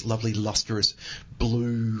Mountain, this lovely lustrous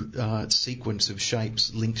blue sequence of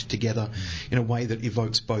shapes linked together in a way that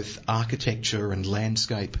evokes both architecture and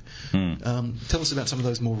landscape. Tell us about some of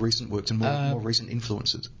those more recent works and more recent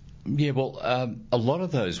influences. Yeah, well, a lot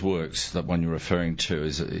of those works that one you're referring to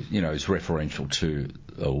is referential to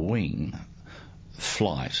a wing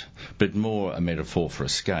flight, but more a metaphor for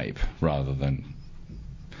escape rather than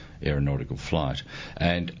aeronautical flight.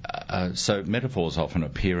 And so metaphors often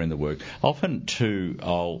appear in the work. Often, too,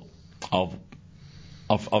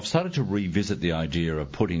 I've started to revisit the idea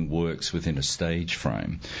of putting works within a stage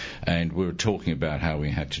frame, and we were talking about how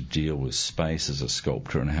we had to deal with space as a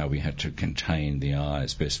sculptor and how we had to contain the eye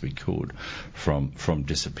as best we could from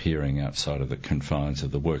disappearing outside of the confines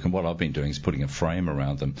of the work. And what I've been doing is putting a frame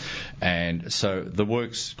around them, and so the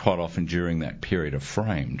works quite often during that period are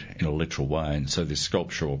framed in a literal way, and so this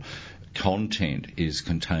sculptural content is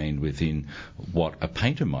contained within what a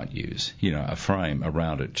painter might use, a frame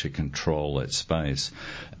around it to control that space.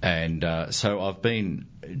 And so I've been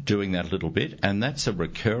doing that a little bit, and that's a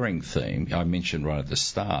recurring theme. I mentioned right at the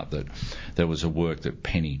start that there was a work that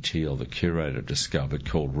Penny Teal, the curator, discovered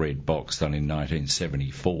called Red Box, done in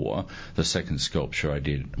 1974, the second sculpture I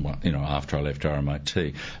did, after I left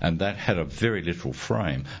RMIT, and that had a very literal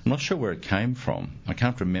frame. I'm not sure where it came from. I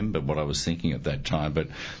can't remember what I was thinking at that time, but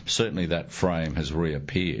certainly that frame has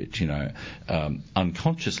reappeared,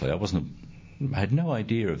 unconsciously. I had no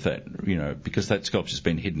idea of that, because that sculpture's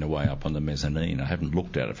been hidden away up on the mezzanine. I haven't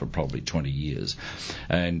looked at it for probably 20 years.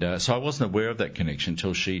 And so I wasn't aware of that connection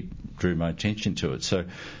until she drew my attention to it. So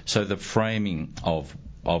the framing of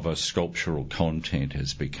a sculptural content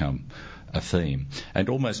has become a theme. And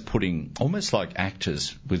almost like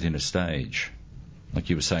actors within a stage,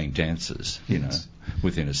 like you were saying, dancers,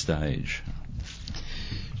 within a stage.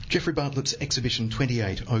 Geoffrey Bartlett's exhibition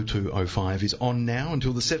 280205 is on now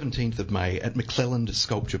until the 17th of May at McClelland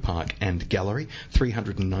Sculpture Park and Gallery,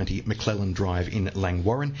 390 McClelland Drive in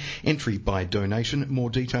Langwarrin. Entry by donation. More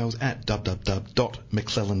details at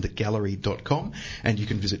www.mcclellandgallery.com, and you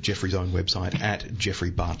can visit Geoffrey's own website at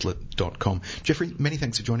geoffreybartlett.com. Geoffrey, many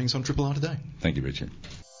thanks for joining us on Triple R today. Thank you, Richard.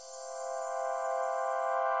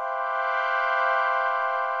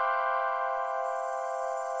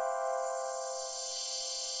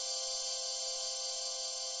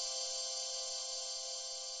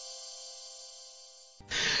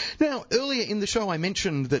 Now, earlier in the show I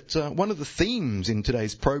mentioned that one of the themes in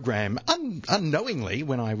today's program, unknowingly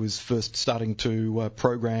when I was first starting to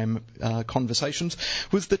program conversations,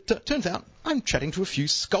 was that turns out I'm chatting to a few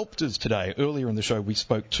sculptors today. Earlier in the show we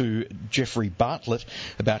spoke to Jeffrey Bartlett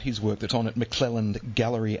about his work that's on at McClelland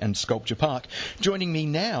Gallery and Sculpture Park. Joining me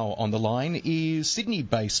now on the line is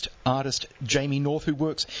Sydney-based artist Jamie North, who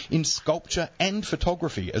works in sculpture and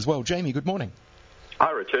photography as well. Jamie, good morning. Hi,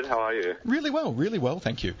 Richard. How are you? Really well,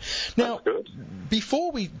 thank you. Now, That's good.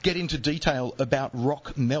 Before we get into detail about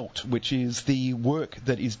Rock Melt, which is the work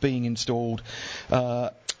that is being installed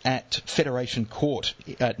at Federation Court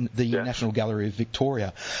at the National Gallery of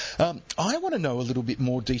Victoria, I want to know a little bit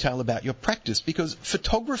more detail about your practice, because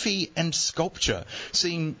photography and sculpture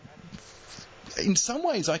seem... In some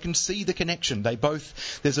ways, I can see the connection.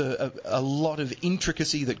 There's a lot of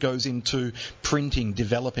intricacy that goes into printing,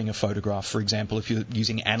 developing a photograph, for example, if you're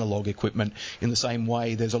using analogue equipment. In the same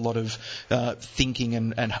way, there's a lot of thinking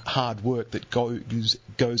and hard work that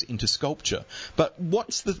goes into sculpture. But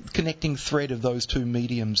what's the connecting thread of those two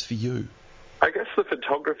mediums for you? I guess the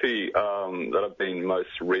photography that I've been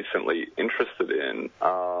most recently interested in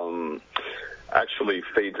actually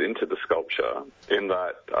feeds into the sculpture, in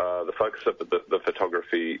that the focus of the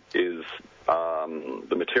photography is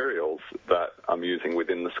the materials that I'm using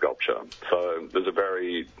within the sculpture. So there's a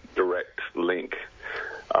very direct link.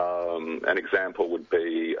 An example would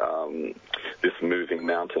be this Moving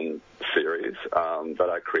Mountain series that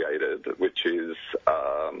I created, which is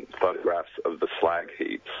photographs of the slag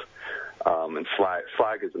heaps. And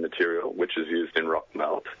slag is a material which is used in rock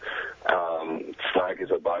melt. Slag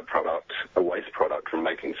is a waste product from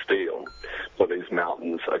making steel. So these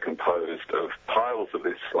mountains are composed of piles of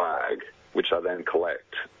this slag, which I then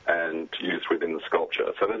collect and use within the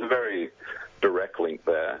sculpture. So there's a very direct link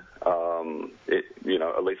there,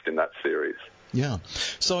 at least in that series. Yeah.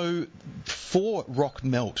 So for Rock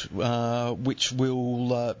Melt, which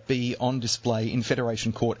will be on display in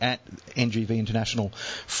Federation Court at NGV International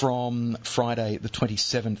from Friday the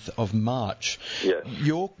 27th of March, yes.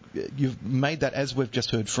 You've made that, as we've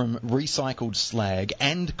just heard, from recycled slag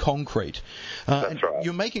and concrete. That's right.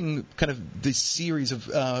 You're making kind of this series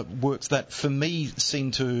of works that, for me,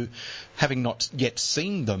 seem to, having not yet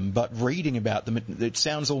seen them, but reading about them, it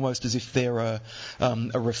sounds almost as if they're a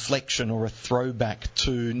reflection or a throwback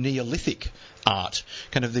to Neolithic art,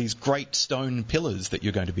 kind of these great stone pillars that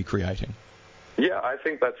you're going to be creating. Yeah, I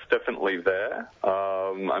think that's definitely there.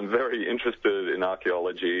 I'm very interested in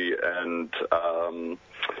archaeology and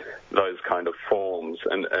those kind of forms,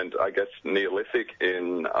 and I guess Neolithic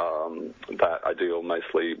in that I deal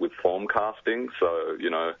mostly with form casting. So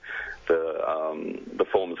the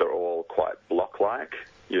forms are all quite block-like.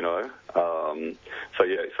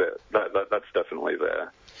 That's definitely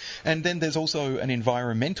there. And then there's also an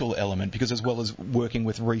environmental element, because as well as working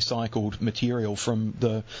with recycled material from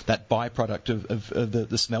that byproduct of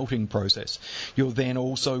the smelting process, you're then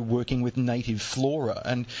also working with native flora.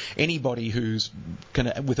 And anybody who's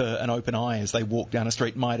with an open eye as they walk down a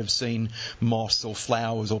street might have seen moss or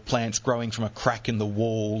flowers or plants growing from a crack in the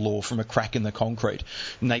wall or from a crack in the concrete.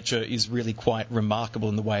 Nature is really quite remarkable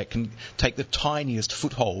in the way it can take the tiniest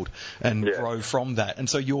foothold and grow from that. And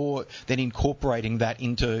so you're then incorporating that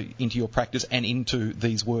into your practice and into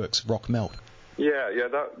these works, Rock Melt. Yeah,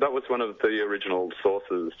 that was one of the original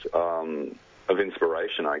sources of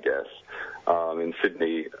inspiration, I guess. In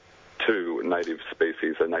Sydney, two native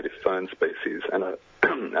species, a native fern species and a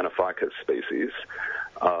ficus species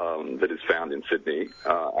that is found in Sydney,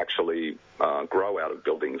 actually grow out of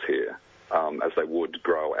buildings here, as they would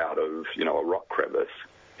grow out of, a rock crevice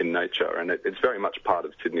in nature. And it's very much part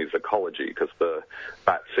of Sydney's ecology, because the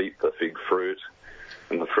bats eat the fig fruit,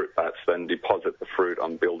 and the fruit bats then deposit the fruit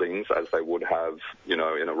on buildings as they would have, in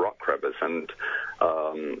a rock crevice. And,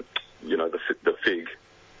 the fig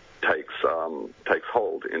takes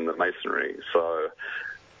hold in the masonry. So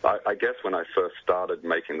I guess when I first started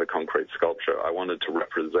making the concrete sculpture, I wanted to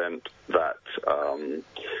represent that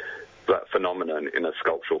phenomenon in a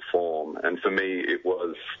sculptural form. And for me, it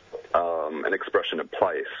was an expression of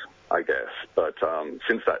place, I guess. But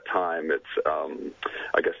since that time, it's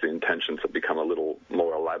I guess the intentions have become a little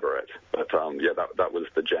more elaborate. But that was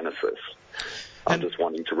the genesis. I'm just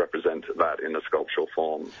wanting to represent that in a sculptural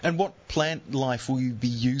form. And what plant life will you be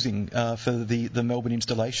using for the Melbourne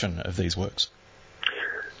installation of these works?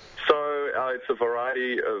 It's a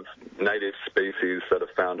variety of native species that are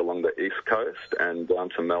found along the east coast and down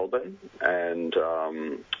to Melbourne. And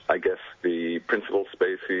I guess the principal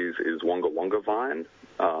species is Wonga Wonga vine,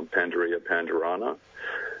 Pandaria pandarana.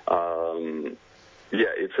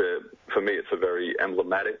 For me, it's a very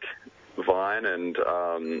emblematic vine, and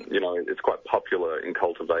it's quite popular in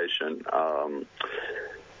cultivation.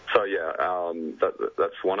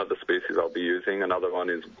 That's one of the species I'll be using. Another one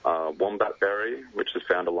is wombat berry, which is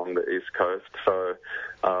found along the east coast. So,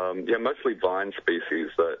 mostly vine species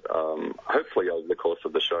that hopefully over the course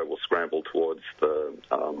of the show will scramble towards the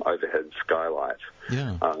overhead skylight.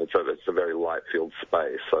 Yeah. So it's a very light field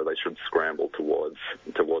space, so they should scramble towards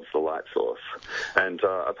the light source. And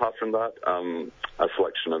apart from that, a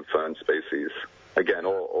selection of fern species. Again,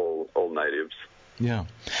 all natives. Yeah.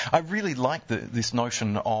 I really like this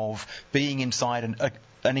notion of being inside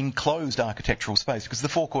an enclosed architectural space, because the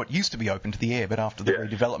forecourt used to be open to the air, but after the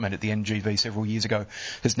redevelopment at the NGV several years ago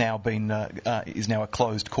has now been is now a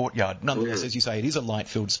closed courtyard. Nonetheless, as you say, it is a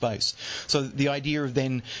light-filled space. So the idea of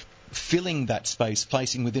then filling that space,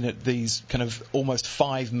 placing within it these kind of almost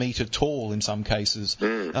 5 metre tall, in some cases,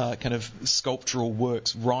 kind of sculptural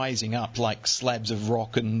works rising up like slabs of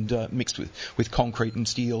rock and mixed with concrete and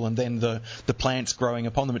steel, and then the plants growing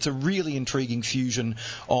upon them. It's a really intriguing fusion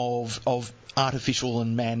of artificial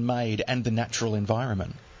and man-made and the natural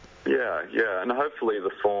environment. Yeah, and hopefully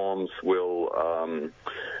the forms will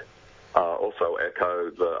also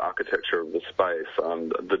echo the architecture of the space,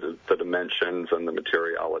 the dimensions and the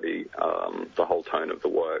materiality, the whole tone of the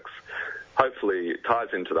works. Hopefully ties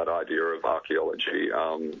into that idea of archaeology,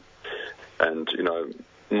 and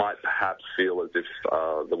might perhaps feel as if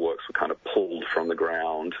the works were kind of pulled from the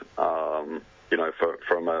ground, from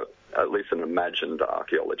at least an imagined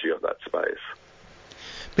archaeology of that space.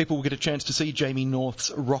 People will get a chance to see Jamie North's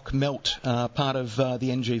Rock Melt, part of the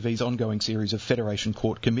NGV's ongoing series of Federation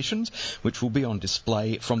Court commissions, which will be on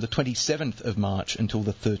display from the 27th of March until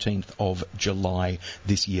the 13th of July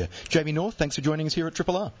this year. Jamie North, thanks for joining us here at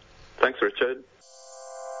Triple R. Thanks, Richard.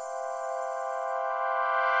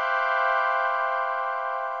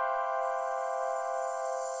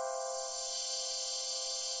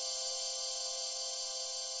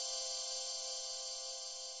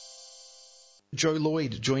 Joe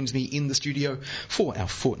Lloyd joins me in the studio for our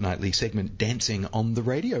fortnightly segment, Dancing on the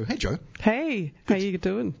Radio. Hey, Joe. Hey, how you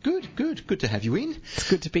doing? Good to have you in. It's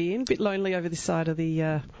good to be in. A bit lonely over this side of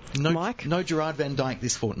the mic. No Gerard Van Dyke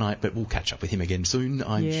this fortnight, but we'll catch up with him again soon,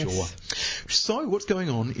 I'm sure. So, what's going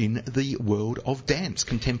on in the world of dance,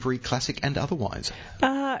 contemporary, classic and otherwise?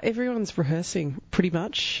 Everyone's rehearsing, pretty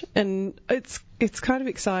much, and it's kind of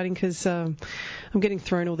exciting because I'm getting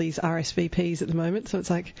thrown all these RSVPs at the moment, so it's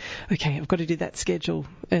like, okay, I've got to do that schedule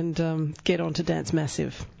and get on to Dance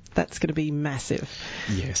Massive. That's going to be massive.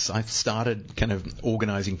 Yes, I've started kind of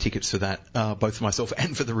organising tickets for that, both for myself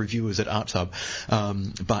and for the reviewers at Arts Hub.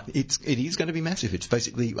 But it is going to be massive. It's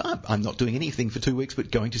basically, I'm not doing anything for 2 weeks,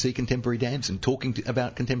 but going to see contemporary dance and talking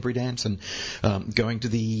about contemporary dance, and going to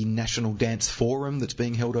the National Dance Forum that's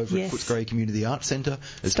being held over at Footscray Community Arts Centre.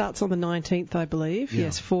 It starts on the 19th, I believe. Yeah.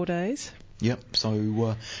 Yes, 4 days. Yep,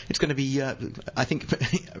 so it's going to be, I think,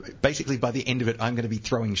 basically by the end of it, I'm going to be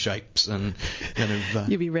throwing shapes and kind of...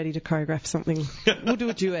 You'll be ready to choreograph something. We'll do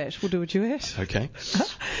a duet. Okay.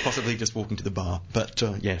 Possibly just walking to the bar, but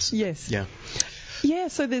yes. Yes. Yeah. Yeah,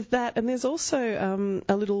 so there's that, and there's also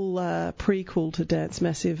a little prequel to Dance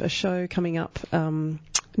Massive, a show coming up,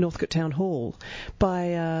 Northcote Town Hall,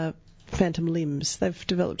 by... Phantom Limbs. They've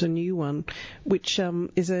developed a new one, which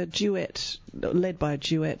is a duet, led by a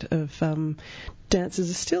duet of dancers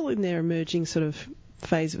who are still in their emerging sort of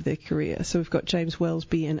phase of their career. So we've got James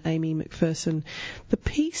Wellesby and Amy McPherson. The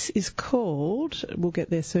piece is called, we'll get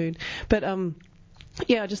there soon, but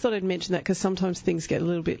I just thought I'd mention that because sometimes things get a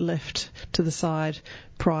little bit left to the side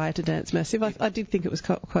prior to Dance Massive. I did think it was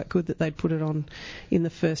quite good that they'd put it on in the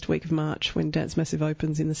first week of March when Dance Massive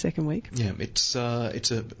opens in the second week. Yeah,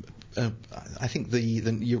 I think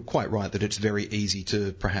you're quite right that it's very easy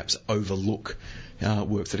to perhaps overlook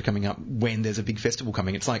works that are coming up when there's a big festival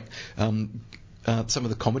coming. It's like some of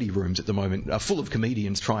the comedy rooms at the moment are full of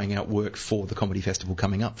comedians trying out work for the comedy festival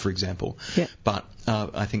coming up, for example. Yeah. But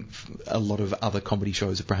I think a lot of other comedy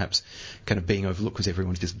shows are perhaps kind of being overlooked because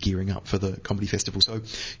everyone's just gearing up for the comedy festival. So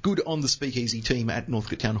good on the Speakeasy team at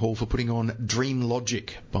Northcote Town Hall for putting on Dream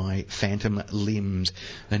Logic by Phantom Limbs,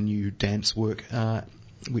 a new dance work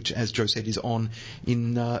which, as Joe said, is on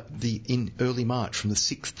in early March, from the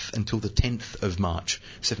 6th until the 10th of March,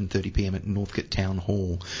 7:30 p.m. at Northcote Town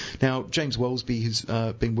Hall. Now, James Wellesby, who's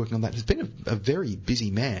been working on that, has been a very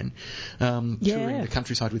busy man, touring the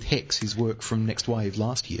countryside with Hex, his work from Next Wave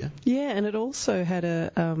last year. Yeah, and it also had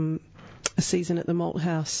a season at the Malt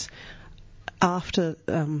House after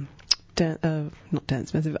not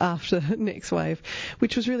Dance Massive, after Next Wave,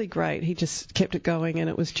 which was really great. He just kept it going, and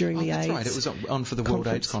it was during the that's AIDS. Right, it was on for the World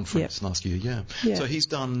AIDS Conference last year. Yeah. So he's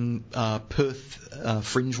done Perth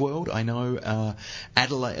Fringe World, I know,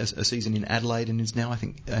 Adelaide, a season in Adelaide, and is now, I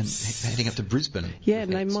think, heading up to Brisbane. Yeah,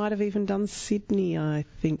 and they might have even done Sydney, I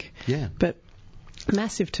think. Yeah. But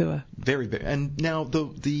massive tour. Very big. And now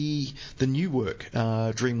the new work,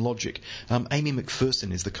 Dream Logic. Amy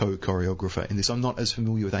McPherson is the co-choreographer in this. I'm not as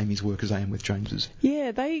familiar with Amy's work as I am with James's.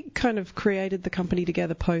 Yeah, they kind of created the company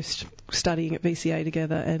together post studying at VCA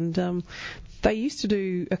together, and they used to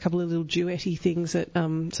do a couple of little duetty things at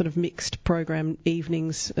sort of mixed program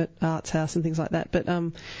evenings at Arts House and things like that. But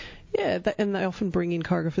and they often bring in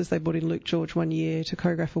choreographers. They brought in Luke George one year to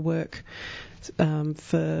choreograph a work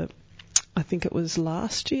for, I think it was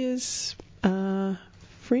last year's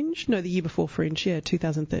Fringe? No, the year before Fringe,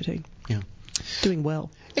 2013. Yeah. Doing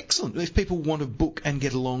well. Excellent. If people want to book and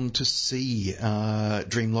get along to see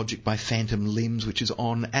Dream Logic by Phantom Limbs, which is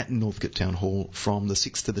on at Northcote Town Hall from the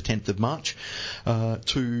 6th to the 10th of March,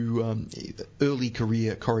 to early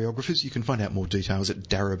career choreographers, you can find out more details at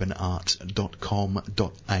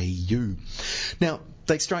darebinart.com.au. Now,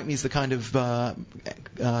 they strike me as the kind of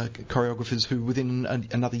choreographers who within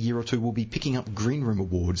another year or two will be picking up Green Room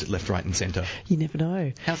Awards at left, right and centre. You never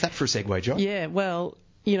know. How's that for a segue, Jo? Yeah, well,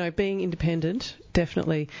 you know, being independent,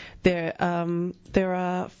 definitely. There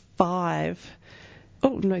are 5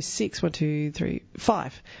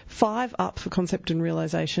 up for concept and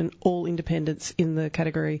realisation, all independents in the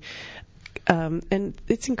category. And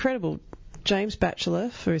it's incredible. James Batchelor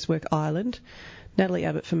for his work Island, Natalie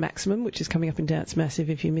Abbott for Maximum, which is coming up in Dance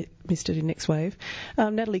Massive if you missed it in Next Wave,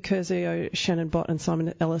 Natalie Curzio, Shannon Bott and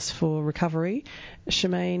Simon Ellis for Recovery,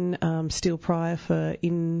 Shemaine Steele-Pryor for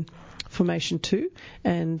Information 2,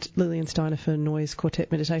 and Lillian Steiner for Noise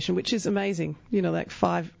Quartet Meditation, which is amazing. You know, like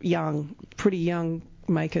 5 pretty young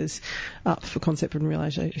makers up for concept and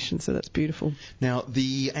realisation, so that's beautiful. Now,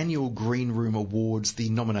 the annual Green Room Awards, the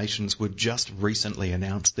nominations were just recently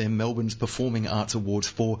announced. They're Melbourne's Performing Arts Awards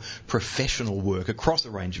for professional work across a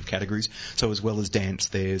range of categories. So as well as dance,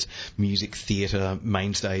 there's music, theatre,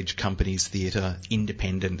 main stage, companies theatre,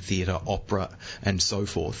 independent theatre, opera, and so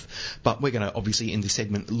forth. But we're going to, obviously, in this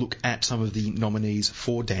segment, look at some of the nominees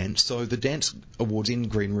for dance. So the dance awards in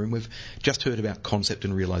Green Room, we've just heard about concept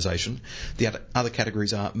and realisation. The other categories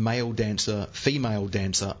are male dancer, female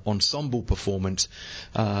dancer, ensemble performance.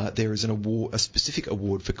 There is a specific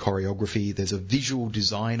award for choreography. There's a visual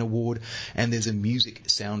design award, and there's a music,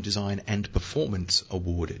 sound design, and performance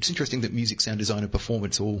award. It's interesting that music, sound design, and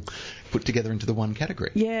performance all put together into the one category.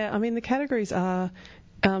 Yeah, I mean the categories are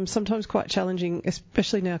sometimes quite challenging,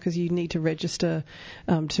 especially now because you need to register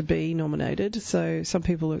to be nominated. So some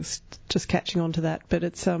people are just catching on to that, but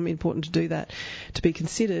it's important to do that, to be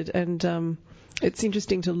considered. And it's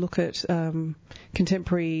interesting to look at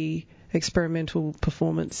contemporary experimental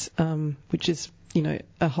performance, which is, you know,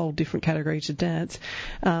 a whole different category to dance.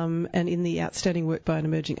 And in the outstanding work by an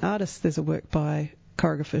emerging artist, there's a work by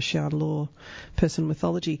choreographer Sian Law, Person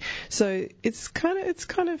Mythology. So it's kind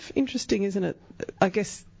of interesting, isn't it? I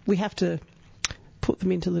guess we have to put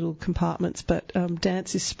them into little compartments, but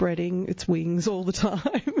dance is spreading its wings all the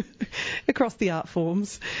time across the art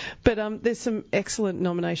forms. But there's some excellent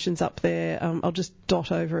nominations up there. I'll just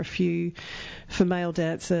dot over a few. For male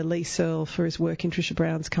dancer, Lee Searle for his work in Trisha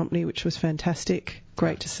Brown's company, which was fantastic.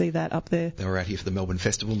 Great to see that up there. They were out here for the Melbourne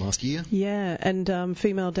Festival last year. Yeah, and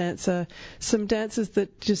female dancer, some dancers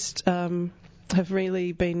that just have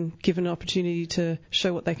really been given an opportunity to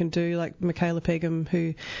show what they can do, like Michaela Pegum,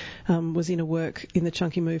 who was in a work in the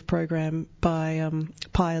Chunky Move program by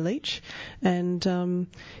Pia Leach. And,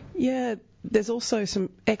 there's also some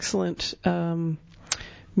excellent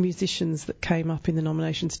musicians that came up in the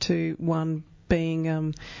nominations too, one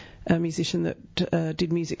being a musician that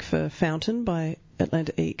did music for Fountain by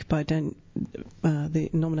Atlanta Eek by the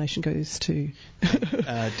nomination goes to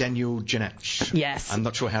Daniel Janach. Yes. I'm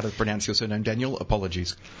not sure how to pronounce your surname, Daniel.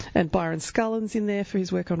 Apologies. And Byron Scullin's in there for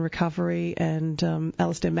his work on recovery, and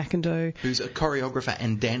Alistair McIndoe, who's a choreographer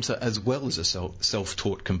and dancer as well as a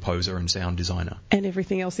self-taught composer and sound designer. And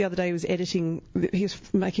everything else. The other day he was editing. He was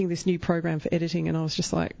making this new program for editing, and I was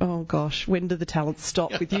just like, oh gosh, when do the talents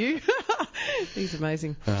stop with you? He's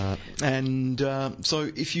amazing.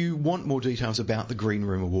 So if you want more details about the Green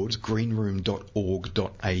Room Awards,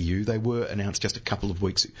 greenroom.org.au. They were announced just a couple of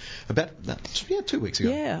weeks, 2 weeks ago.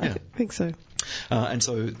 Yeah. I think so. And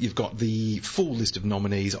so you've got the full list of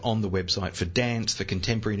nominees on the website for dance, for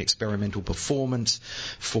contemporary and experimental performance,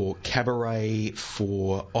 for cabaret,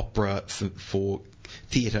 for opera, for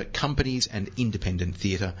theatre companies and independent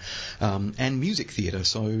theatre and music theatre.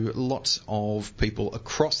 So lots of people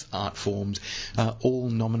across art forms all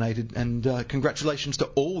nominated, and congratulations to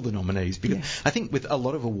all the nominees, because I think with a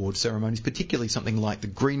lot of award ceremonies, particularly something like the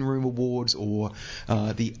Green Room Awards or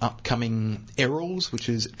the upcoming Errolls, which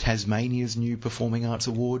is Tasmania's new Performing Arts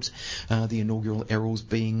Awards, the inaugural Errolls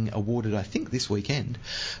being awarded, I think, this weekend.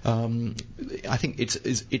 I think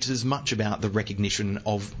it's as much about the recognition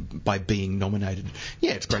of by being nominated.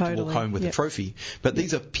 Yeah, it's great to walk home with a trophy, but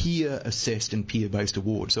these are peer-assessed and peer-based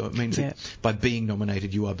awards, so it means that by being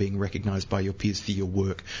nominated, you are being recognised by your peers for your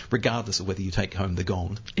work, regardless of whether you take home the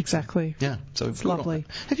gong. Exactly. Yeah, so it's lovely.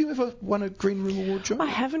 Have you ever won a Green Room Award, Jo? I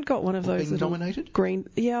haven't got one of those. Been nominated? Green.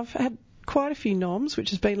 Yeah, I've had quite a few noms,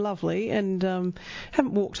 which has been lovely, and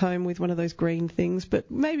haven't walked home with one of those green things,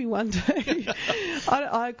 but maybe one day.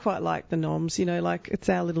 I quite like the noms, like it's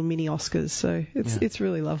our little mini Oscars, so it's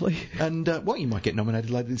really lovely. And you might get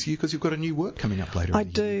nominated later this year because you've got a new work coming up later. I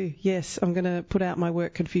do, yes. I'm going to put out my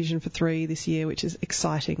work Confusion for 3 this year, which is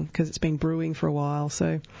exciting because it's been brewing for a while,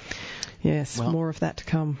 so yes, more of that to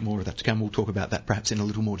come. More of that to come. We'll talk about that perhaps in a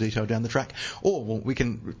little more detail down the track. Or we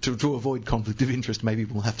can, to avoid conflict of interest, maybe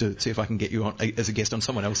we'll have to see if I can get you on as a guest on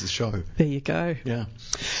someone else's show. There you go. Yeah.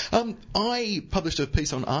 I published a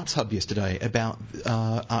piece on Arts Hub yesterday about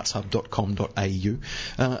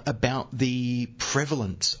artshub.com.au about the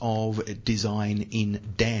prevalence of design in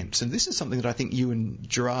dance. And this is something that I think you and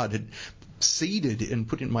Gerard had seeded and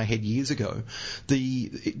put in my head years ago.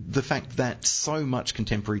 The fact that so much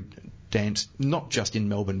contemporary dance, not just in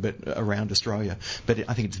Melbourne but around Australia, but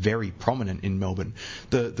I think it's very prominent in Melbourne.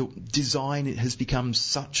 The design has become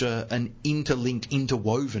such an interlinked,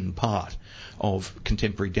 interwoven part of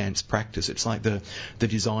contemporary dance practice. It's like the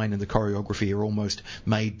design and the choreography are almost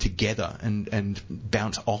made together and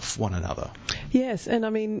bounce off one another. Yes, and I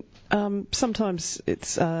mean, sometimes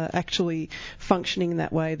it's actually functioning in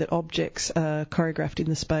that way, that objects are choreographed in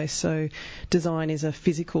the space, so design is a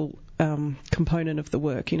physical component of the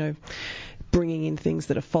work, bringing in things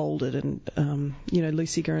that are folded, and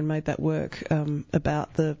Lucy Guerin made that work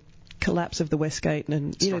about the collapse of the Westgate,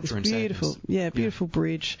 and this beautiful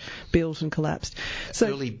bridge built and collapsed. So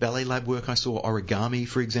early ballet lab work, I saw Origami,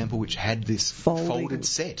 for example, which had this folded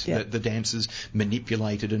set that the dancers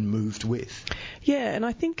manipulated and moved with. Yeah, and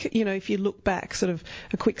I think if you look back, sort of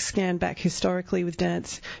a quick scan back historically with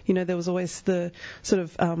dance, there was always the sort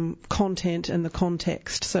of content and the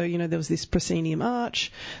context. So there was this proscenium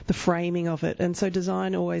arch, the framing of it, and so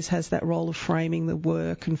design always has that role of framing the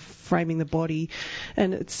work and framing the body,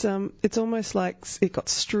 and it's almost like it got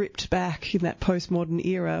stripped back in that postmodern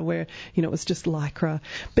era where, it was just lycra.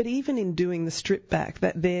 But even in doing the strip back,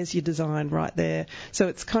 there's your design right there. So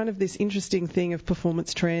it's kind of this interesting thing of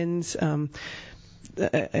performance trends, and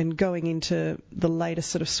going into the latest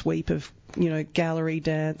sort of sweep of, gallery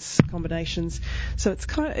dance combinations. So it's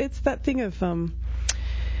that thing of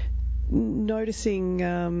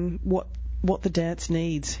noticing what the dance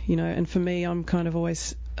needs, and for me, I'm kind of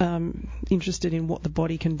always interested in what the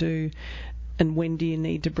body can do and when do you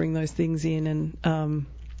need to bring those things in, and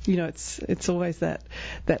it's always that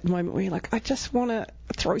moment where you're like, I just want to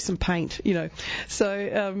throw some paint,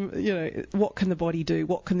 so what can the body do,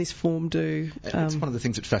 what can this form do? It's one of the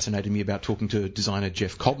things that fascinated me about talking to designer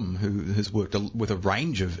Jeff Cobham, who has worked with a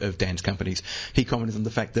range of dance companies. He commented on the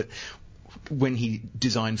fact that when he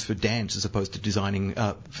designs for dance as opposed to designing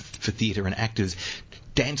for theatre and actors,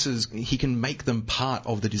 dancers, he can make them part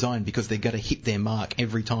of the design because they're going to hit their mark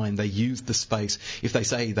every time they use the space. If they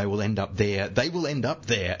say they will end up there, they will end up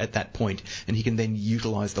there at that point, and he can then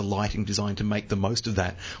utilise the lighting design to make the most of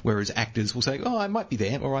that, whereas actors will say, oh, I might be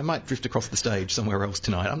there, or I might drift across the stage somewhere else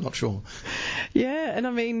tonight, I'm not sure. Yeah, and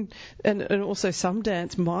I mean, and also some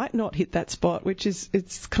dance might not hit that spot, which is,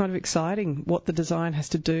 it's kind of exciting what the design has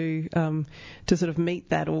to do to sort of meet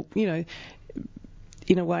that, or,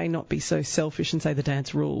 in a way, not be so selfish and say the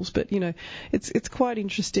dance rules, but it's quite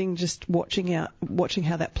interesting just watching how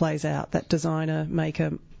that plays out, that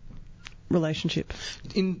designer-maker relationship.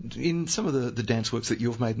 In some of the dance works that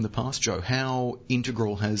you've made in the past, Jo, how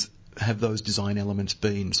integral have those design elements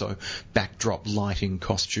been? So backdrop, lighting,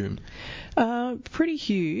 costume. Pretty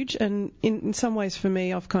huge, and in some ways for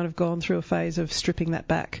me, I've kind of gone through a phase of stripping that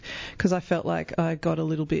back because I felt like I got a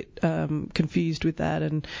little bit confused with that,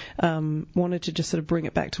 and wanted to just sort of bring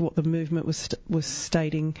it back to what the movement was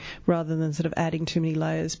stating rather than sort of adding too many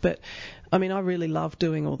layers. But I mean, I really love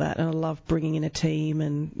doing all that, and I love bringing in a team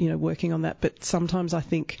and working on that. But sometimes I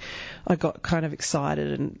think I got kind of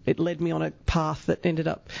excited, and it led me on a path that ended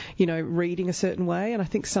up reading a certain way. And I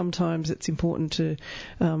think sometimes it's important to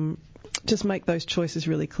just make those choices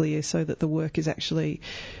really clear so that the work is actually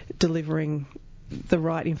delivering the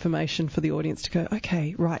right information for the audience to go,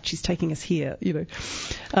 okay, right, she's taking us here,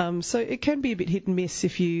 So it can be a bit hit and miss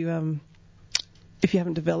if you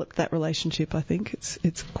haven't developed that relationship. I think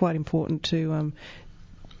it's quite important to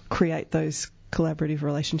create those collaborative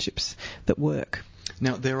relationships that work.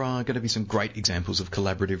 Now, there are going to be some great examples of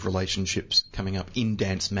collaborative relationships coming up in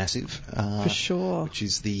Dance Massive. For sure. Which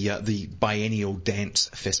is the biennial dance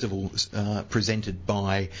festival presented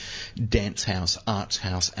by Dance House, Arts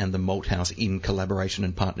House and the Malt House in collaboration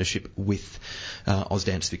and partnership with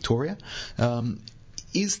Ausdance Victoria.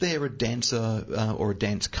 Is there a dancer or a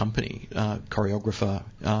dance company, choreographer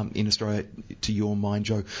in Australia, to your mind,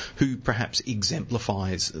 Joe, who perhaps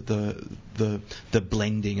exemplifies the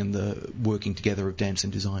blending and the working together of dance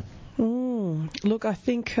and design? Look, I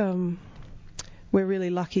think we're really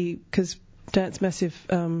lucky because Dance Massive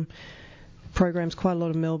programs quite a lot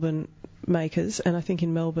of Melbourne makers, and I think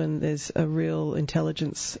in Melbourne there's a real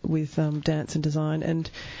intelligence with dance and design.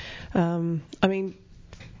 And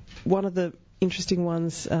one of the interesting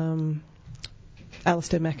ones,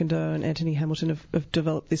 Alistair McIndoe and Anthony Hamilton have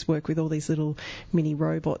developed this work with all these little mini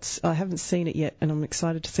robots. I haven't seen it yet, and I'm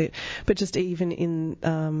excited to see it. But just even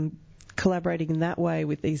in collaborating in that way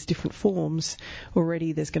with these different forms,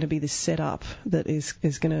 already there's going to be this setup that is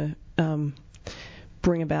going to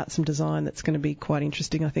bring about some design that's going to be quite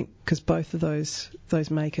interesting, I think, because both of those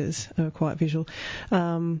makers are quite visual.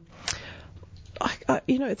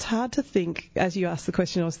 It's hard to think. As you asked the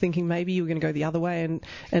question, I was thinking maybe you were going to go the other way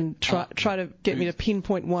and try to get me to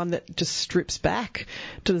pinpoint one that just strips back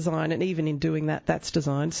to design, and even in doing that, that's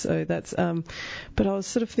design. So that's. But I was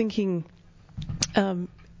sort of thinking, I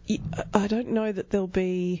don't know that there'll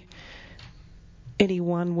be any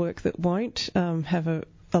one work that won't have a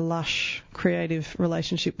lush creative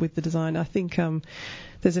relationship with the design. I think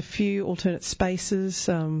there's a few alternate spaces.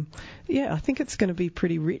 I think it's going to be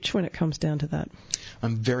pretty rich when it comes down to that.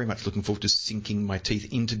 I'm very much looking forward to sinking my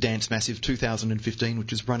teeth into Dance Massive 2015,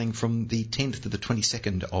 which is running from the 10th to the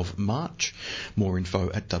 22nd of March. More info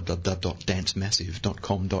at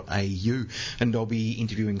www.dancemassive.com.au. And I'll be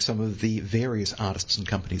interviewing some of the various artists and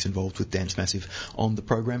companies involved with Dance Massive on the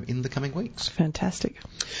program in the coming weeks. Fantastic.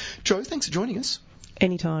 Joe, thanks for joining us.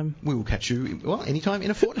 Anytime. We will catch you, anytime in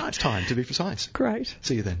a fortnight's time, to be precise. Great.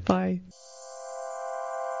 See you then. Bye.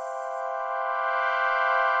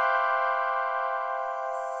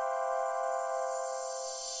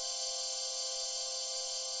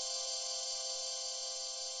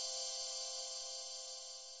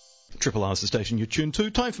 Triple R's the station you're tuned to.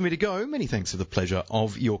 Time for me to go. Many thanks for the pleasure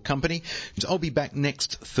of your company. I'll be back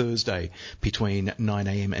next Thursday between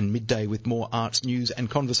 9am and midday with more arts news and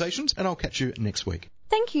conversations, and I'll catch you next week.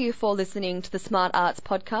 Thank you for listening to the Smart Arts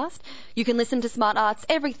podcast. You can listen to Smart Arts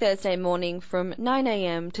every Thursday morning from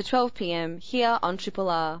 9am to 12pm here on Triple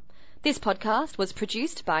R. This podcast was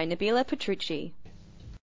produced by Nabila Petrucci.